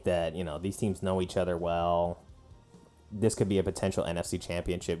to think that, these teams know each other well. This could be a potential NFC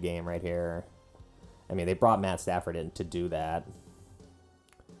Championship game right here. I mean, they brought Matt Stafford in to do that.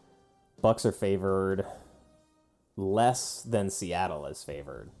 Bucs are favored less than Seattle is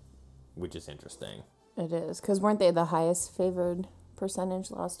favored, which is interesting. It is, because weren't they the highest favored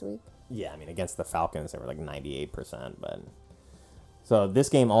percentage last week? Yeah, I mean, against the Falcons, they were like 98%. But so this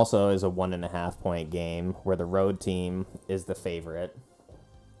game also is a 1.5-point game where the road team is the favorite.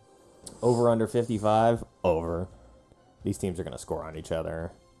 Over under 55, over. These teams are going to score on each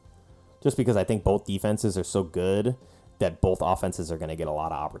other. Just because I think both defenses are so good that both offenses are going to get a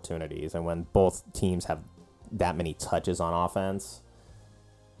lot of opportunities. And when both teams have that many touches on offense,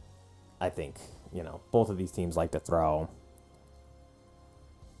 I think, both of these teams like to throw.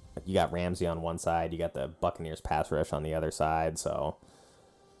 You got Ramsey on one side. You got the Buccaneers pass rush on the other side. So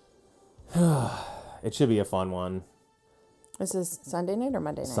it should be a fun one. Is this Sunday night or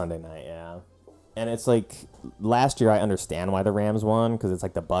Monday night? Sunday night, yeah. And it's like last year I understand why the Rams won because it's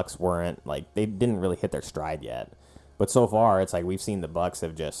like the Bucs weren't they didn't really hit their stride yet. But so far it's like we've seen the Bucs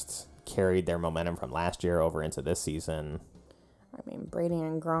have just carried their momentum from last year over into this season. I mean, Brady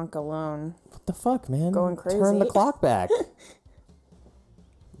and Gronk alone. What the fuck, man? Going crazy. Turn the clock back.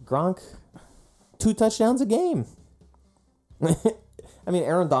 Gronk, 2 touchdowns a game. I mean,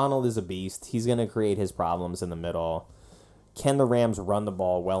 Aaron Donald is a beast. He's going to create his problems in the middle. Can the Rams run the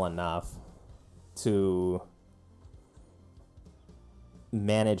ball well enough to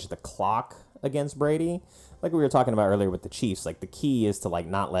manage the clock against Brady? Like we were talking about earlier with the Chiefs, the key is to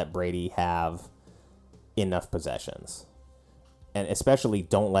not let Brady have enough possessions. And especially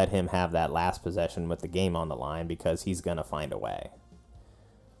don't let him have that last possession with the game on the line because he's going to find a way.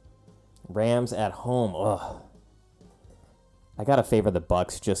 Rams at home. Ugh. I got to favor the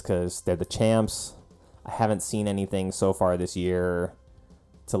Bucs just because they're the champs. I haven't seen anything so far this year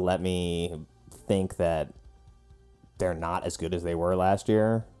to let me think that they're not as good as they were last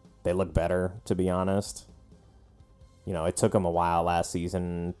year. They look better, to be honest. It took them a while last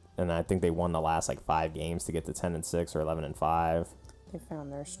season, and I think they won the last 5 games to get to 10-6 or 11-5. They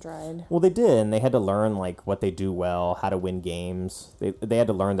found their stride. Well, they did, and they had to learn what they do well, how to win games. They had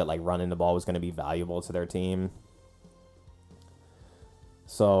to learn that running the ball was going to be valuable to their team.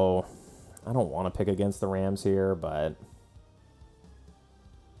 So I don't want to pick against the Rams here, but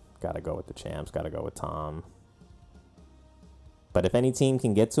got to go with the champs, got to go with Tom. But if any team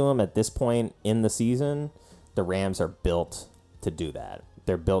can get to him at this point in the season, the Rams are built to do that.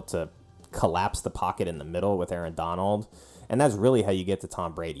 They're built to collapse the pocket in the middle with Aaron Donald. And that's really how you get to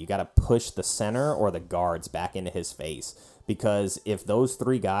Tom Brady. You got to push the center or the guards back into his face. Because if those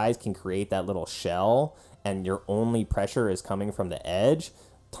 3 guys can create that little shell and your only pressure is coming from the edge,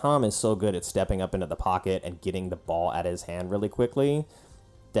 Tom is so good at stepping up into the pocket and getting the ball out of his hand really quickly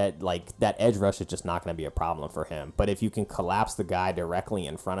that that edge rush is just not going to be a problem for him. But if you can collapse the guy directly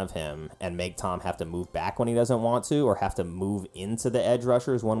in front of him and make Tom have to move back when he doesn't want to, or have to move into the edge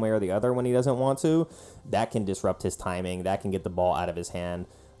rushers one way or the other when he doesn't want to, that can disrupt his timing. That can get the ball out of his hand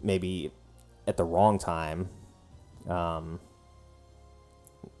maybe at the wrong time. Yeah,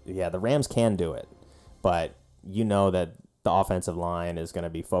 the Rams can do it, but that the offensive line is going to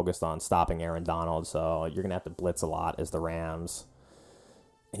be focused on stopping Aaron Donald, so you're going to have to blitz a lot as the Rams.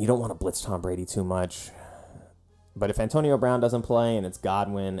 And you don't want to blitz Tom Brady too much. But if Antonio Brown doesn't play and it's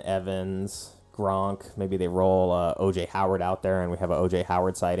Godwin, Evans, Gronk, maybe they roll O.J. Howard out there and we have a O.J.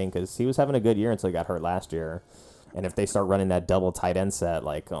 Howard sighting because he was having a good year until he got hurt last year. And if they start running that double tight end set,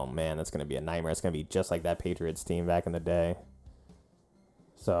 oh man, that's going to be a nightmare. It's going to be just like that Patriots team back in the day.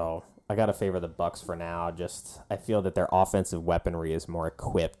 So I got to favor the Bucs for now. I feel that their offensive weaponry is more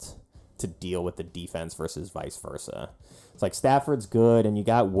equipped to deal with the defense versus vice versa. It's Stafford's good, and you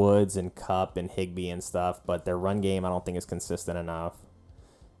got Woods and Kupp and Higbee and stuff, but their run game I don't think is consistent enough.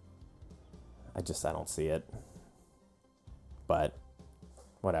 I don't see it. But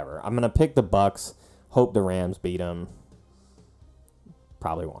whatever. I'm going to pick the Bucs, hope the Rams beat them.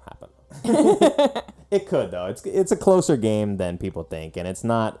 Probably won't happen. It could, though. It's a closer game than people think, and it's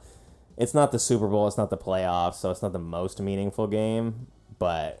not the Super Bowl, it's not the playoffs, so it's not the most meaningful game,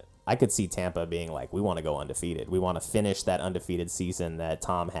 but I could see Tampa being we want to go undefeated. We want to finish that undefeated season that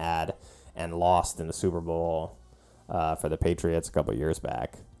Tom had and lost in the Super Bowl. for the Patriots a couple years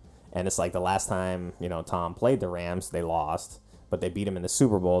back. And it's like the last time, Tom played the Rams, they lost, but they beat him in the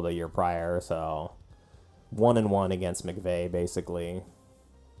Super Bowl the year prior. So 1-1 against McVay, basically.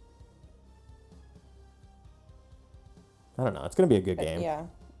 I don't know. It's going to be a good game. Yeah.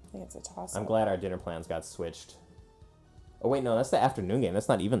 I think it's a toss-up. I'm glad our dinner plans got switched. Oh, wait, no, that's the afternoon game. That's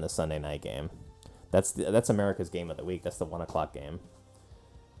not even the Sunday night game. That's America's game of the week. That's the 1 o'clock game.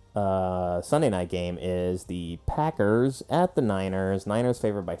 Sunday night game is the Packers at the Niners. Niners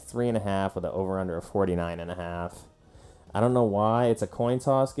favored by 3.5 with an over-under of 49.5. I don't know why it's a coin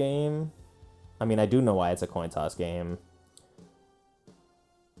toss game. I mean, I do know why it's a coin toss game.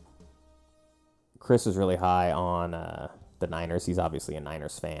 Chris is really high on the Niners. He's obviously a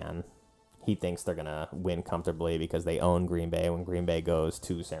Niners fan. He thinks they're going to win comfortably because they own Green Bay when Green Bay goes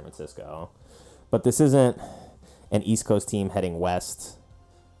to San Francisco. But this isn't an East Coast team heading west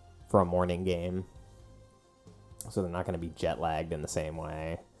for a morning game. So they're not going to be jet lagged in the same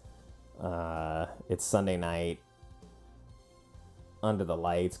way. It's Sunday night under the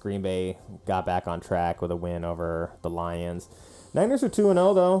lights. Green Bay got back on track with a win over the Lions. Niners are 2-0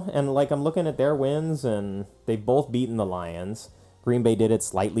 though, and I'm looking at their wins, and they've both beaten the Lions. Green Bay did it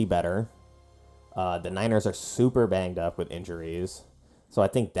slightly better. The Niners are super banged up with injuries, so I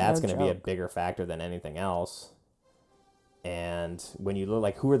think that's going to be a bigger factor than anything else. And when you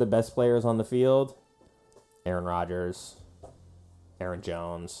look who are the best players on the field, Aaron Rodgers, Aaron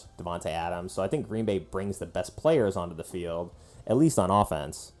Jones, Devontae Adams. So I think Green Bay brings the best players onto the field, at least on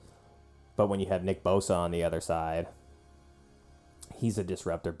offense. But when you have Nick Bosa on the other side, he's a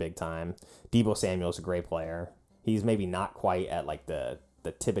disruptor big time. Deebo Samuel's a great player. He's maybe not quite at the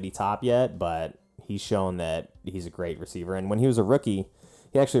tippity top yet, but he's shown that he's a great receiver. And when he was a rookie,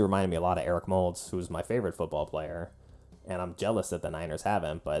 he actually reminded me a lot of Eric Moulds, who was my favorite football player. And I'm jealous that the Niners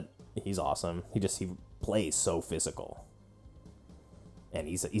haven't, but he's awesome. He plays so physical. And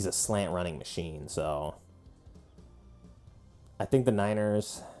he's a slant running machine, so I think the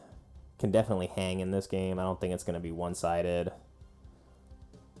Niners can definitely hang in this game. I don't think it's going to be one-sided.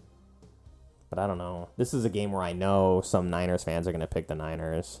 But I don't know. This is a game where I know some Niners fans are going to pick the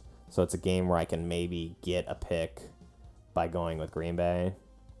Niners. So it's a game where I can maybe get a pick by going with Green Bay.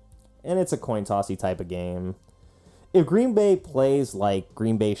 And it's a coin tossy type of game. If Green Bay plays like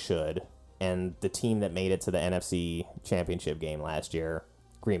Green Bay should, and the team that made it to the NFC Championship game last year,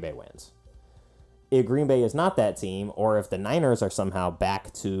 Green Bay wins. If Green Bay is not that team, or if the Niners are somehow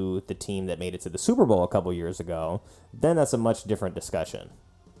back to the team that made it to the Super Bowl a couple years ago, then that's a much different discussion.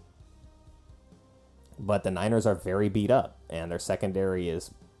 But the Niners are very beat up, and their secondary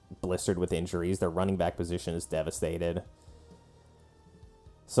is blistered with injuries. Their running back position is devastated.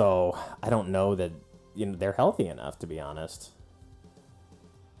 So I don't know that they're healthy enough, to be honest.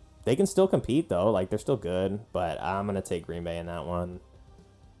 They can still compete, though. They're still good, but I'm going to take Green Bay in that one.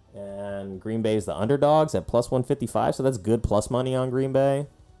 And Green Bay is the underdogs at plus 155, so that's good plus money on Green Bay.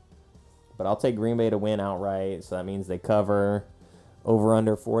 But I'll take Green Bay to win outright, so that means they cover. Over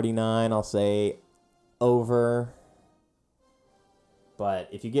under 49, I'll say over. But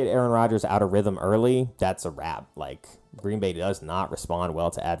if you get Aaron Rodgers out of rhythm early, that's a wrap. Green Bay does not respond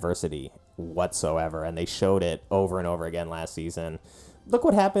well to adversity whatsoever, and they showed it over and over again last season. Look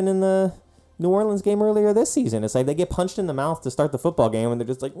what happened in the New Orleans game earlier this season. It's they get punched in the mouth to start the football game, and they're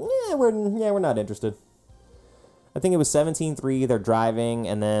just we're not interested. I think it was 17-3. They're driving,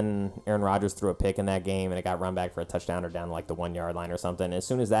 and then Aaron Rodgers threw a pick in that game, and it got run back for a touchdown or down the 1 yard line or something. As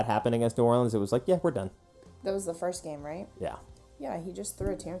soon as that happened against New Orleans, it was we're done. That was the first game, right? Yeah. Yeah, he just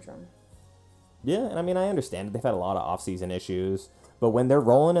threw a tantrum. Yeah, and I understand it. They've had a lot of offseason issues, but when they're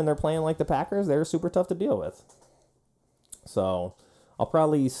rolling and they're playing like the Packers, they're super tough to deal with. So I'll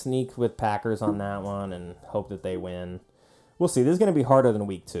probably sneak with Packers on that one and hope that they win. We'll see. This is going to be harder than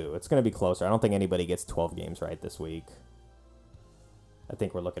week 2. It's going to be closer. I don't think anybody gets 12 games right this week. I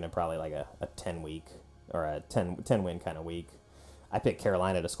think we're looking at probably a 10-week or a 10-win kind of week. I picked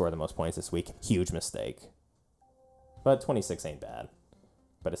Carolina to score the most points this week. Huge mistake. But 26 ain't bad.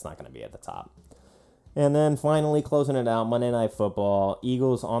 But it's not going to be at the top. And then finally closing it out, Monday Night Football.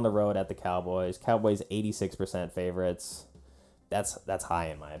 Eagles on the road at the Cowboys. Cowboys 86% favorites. That's high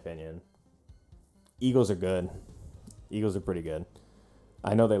in my opinion. Eagles are good. Eagles are pretty good.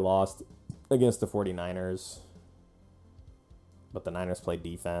 I know they lost against the 49ers, but the Niners played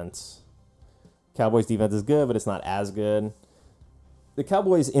defense. Cowboys defense is good, but it's not as good. The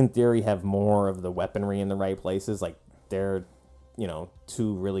Cowboys, in theory, have more of the weaponry in the right places. They're,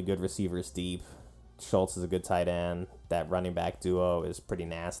 2 really good receivers deep. Schultz is a good tight end. That running back duo is pretty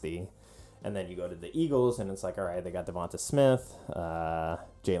nasty. And then you go to the Eagles, and it's all right, they got Devonta Smith,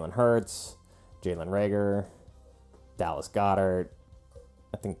 Jalen Hurts, Jalen Reagor, Dallas Goedert.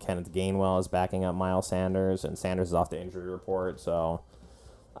 I think Kenneth Gainwell is backing up Miles Sanders, and Sanders is off the injury report. So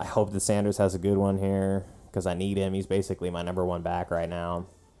I hope that Sanders has a good one here because I need him. He's basically my number one back right now.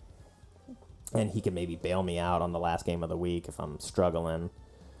 And he can maybe bail me out on the last game of the week if I'm struggling.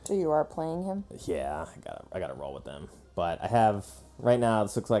 So you are playing him? Yeah, I gotta roll with them. But I have, right now,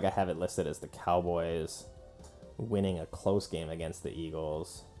 this looks like I have it listed as the Cowboys winning a close game against the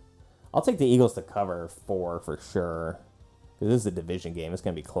Eagles. I'll take the Eagles to cover 4 for sure. Because this is a division game. It's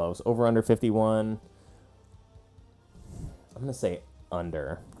going to be close. Over under 51. I'm going to say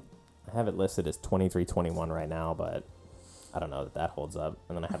under. I have it listed as 23-21 right now, but I don't know that holds up.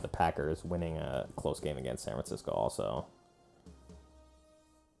 And then I have the Packers winning a close game against San Francisco also.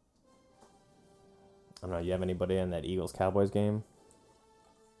 I don't know. You have anybody in that Eagles-Cowboys game?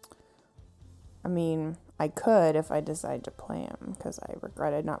 I mean, I could if I decide to play him because I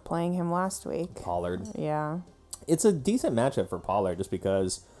regretted not playing him last week. Pollard. Yeah. It's a decent matchup for Pollard just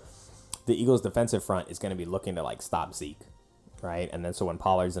because the Eagles' defensive front is going to be looking to, like, stop Zeke, right? And then so when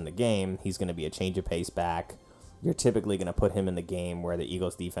Pollard's in the game, he's going to be a change of pace back. You're typically going to put him in the game where the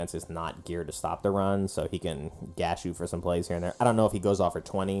Eagles' defense is not geared to stop the run, so he can gash you for some plays here and there. I don't know if he goes off for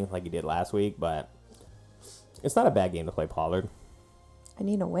 20 like he did last week, but it's not a bad game to play Pollard. I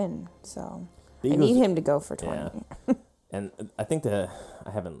need a win, so Eagles, I need him to go for 20. Yeah. And I think I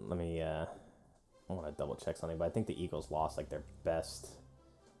want to double check something, but I think the Eagles lost like their best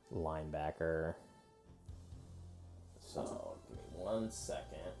linebacker. So give me 1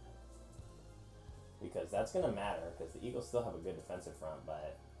 second. Because that's going to matter because the Eagles still have a good defensive front,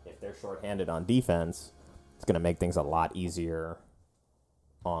 but if they're shorthanded on defense, it's going to make things a lot easier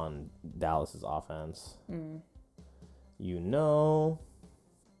on Dallas's offense. You know,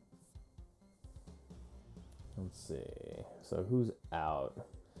 let's see. So who's out?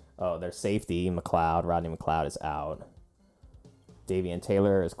 Oh, their safety, Rodney McLeod is out. Davian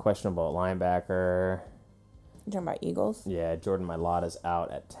Taylor is questionable at linebacker. You talking about Eagles? Yeah, Jordan Mailata is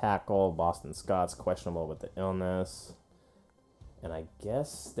out at tackle. Boston Scott's questionable with the illness. And I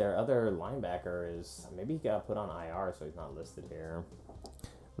guess their other linebacker is, maybe he got put on IR, so he's not listed here.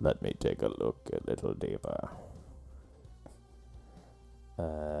 Let me take a look a little deeper.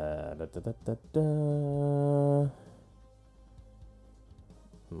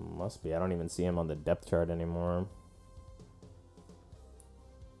 Must be. I don't even see him on the depth chart anymore.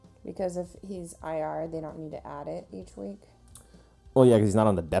 Because if he's IR, they don't need to add it each week. Well, yeah, because he's not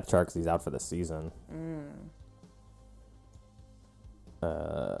on the depth chart because he's out for the season.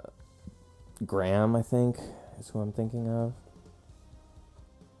 Graham, I think, is who I'm thinking of.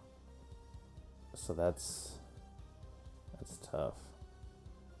 So that's tough.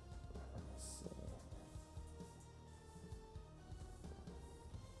 Let's see.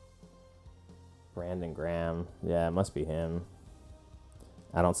 Brandon Graham. Yeah, it must be him.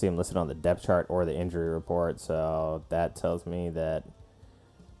 I don't see him listed on the depth chart or the injury report, so that tells me that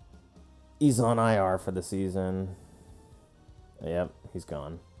he's on IR for the season. Yep, he's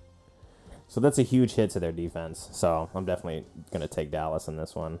gone. So that's a huge hit to their defense. So I'm definitely going to take Dallas in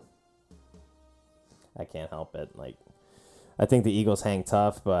this one. I can't help it. I think the Eagles hang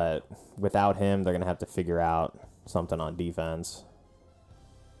tough, but without him, they're going to have to figure out something on defense.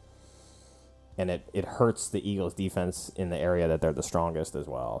 And it hurts the Eagles' defense in the area that they're the strongest as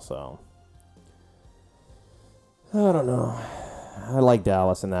well. So, I don't know. I like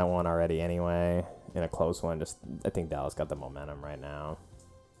Dallas in that one already anyway. In a close one, I think Dallas got the momentum right now.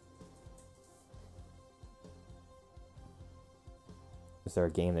 Is there a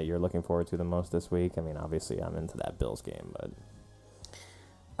game that you're looking forward to the most this week? I mean, obviously, I'm into that Bills game, but...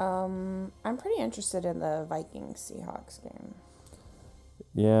 I'm pretty interested in the Vikings-Seahawks game.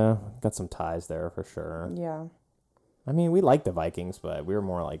 Yeah, got some ties there for sure. Yeah. I mean, we like the Vikings, but we were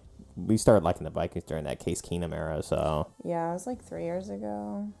more like... We started liking the Vikings during that Case Keenum era, so... Yeah, it was like 3 years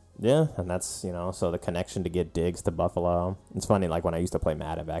ago. Yeah, and that's, so the connection to get Diggs to Buffalo. It's funny, like when I used to play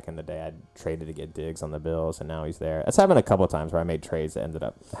Madden back in the day, I traded to get Diggs on the Bills, and now he's there. It's happened a couple of times where I made trades that ended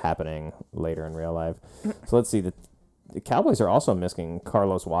up happening later in real life. So let's see. The Cowboys are also missing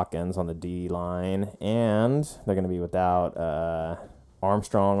Carlos Watkins on the D-line, and they're going to be without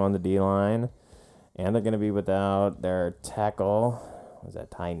Armstrong on the D-line, and they're going to be without their tackle. Was that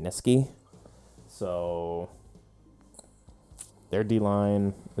Ty Niski? So... Their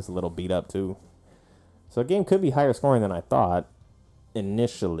D-line is a little beat up, too. So the game could be higher scoring than I thought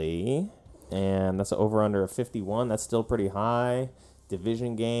initially. And that's an over-under of 51. That's still pretty high.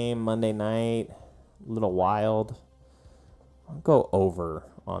 Division game, Monday night. A little wild. I'll go over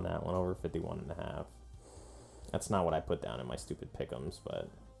on that one, over 51.5. That's not what I put down in my stupid pick'ems, but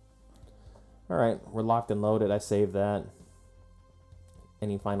All right, we're locked and loaded. I saved that.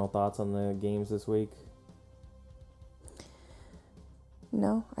 Any final thoughts on the games this week?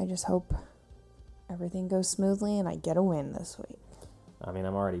 No, I just hope everything goes smoothly and I get a win this week. I mean,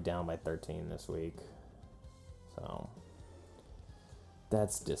 I'm already down by 13 this week. So,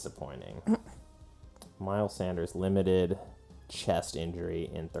 that's disappointing. Miles Sanders limited chest injury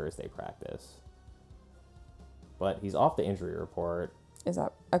in Thursday practice. But he's off the injury report. Is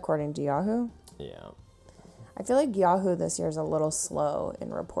that according to Yahoo? Yeah. I feel like Yahoo this year is a little slow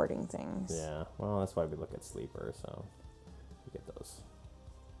in reporting things. Yeah. Well, that's why we look at Sleeper, so you get those.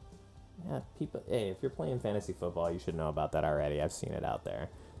 Yeah, people. Hey, if you're playing fantasy football, you should know about that already. I've seen it out there.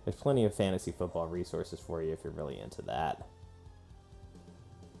 There's plenty of fantasy football resources for you if you're really into that.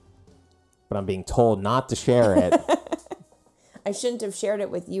 But I'm being told not to share it. I shouldn't have shared it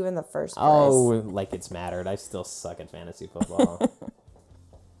with you in the first place. Oh, like it's mattered. I still suck at fantasy football.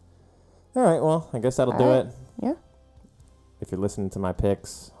 All right, well, I guess that'll do it. Yeah. If you're listening to my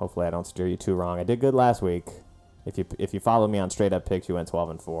picks, hopefully I don't steer you too wrong. I did good last week. If you follow me on straight up picks, you went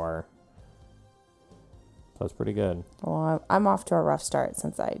 12-4. So it's pretty good. Well, I'm off to a rough start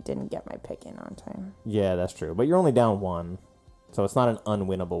since I didn't get my pick in on time. Yeah, that's true. But you're only down 1. So it's not an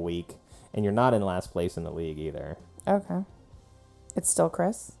unwinnable week. And you're not in last place in the league either. Okay. It's still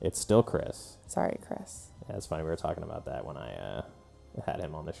Chris? It's still Chris. Sorry, Chris. Yeah, it's funny. We were talking about that when I had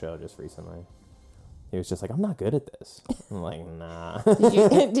him on the show just recently. He was just like, I'm not good at this. I'm like, nah.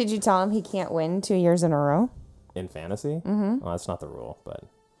 Did you tell him he can't win 2 years in a row? In fantasy? Mm-hmm. Well, that's not the rule, but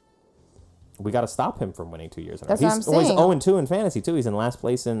we got to stop him from winning 2 years in a row. That's what I'm saying. He's 0-2 in fantasy, too. He's in last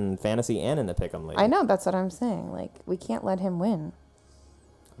place in fantasy and in the Pick'em League. I know. That's what I'm saying. Like, we can't let him win.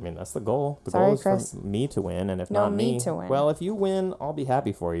 I mean, that's the goal. The Sorry, goal is Chris. for me to win, and if No, not me to win. Well, if you win, I'll be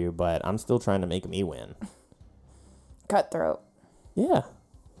happy for you, but I'm still trying to make me win. Cutthroat. Yeah.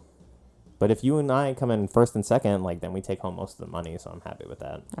 But if you and I come in first and second, then we take home most of the money, so I'm happy with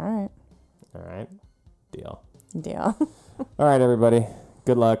that. All right. All right? Deal. Deal. All right, everybody.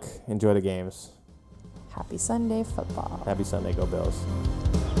 Good luck. Enjoy the games. Happy Sunday football. Happy Sunday. Go Bills.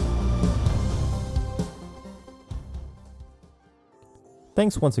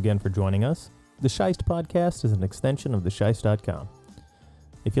 Thanks once again for joining us. The Scheist Podcast is an extension of thescheist.com.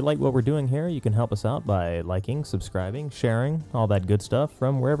 If you like what we're doing here, you can help us out by liking, subscribing, sharing, all that good stuff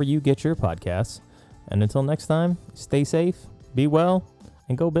from wherever you get your podcasts. And until next time, stay safe, be well,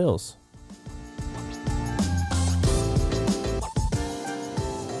 and go Bills.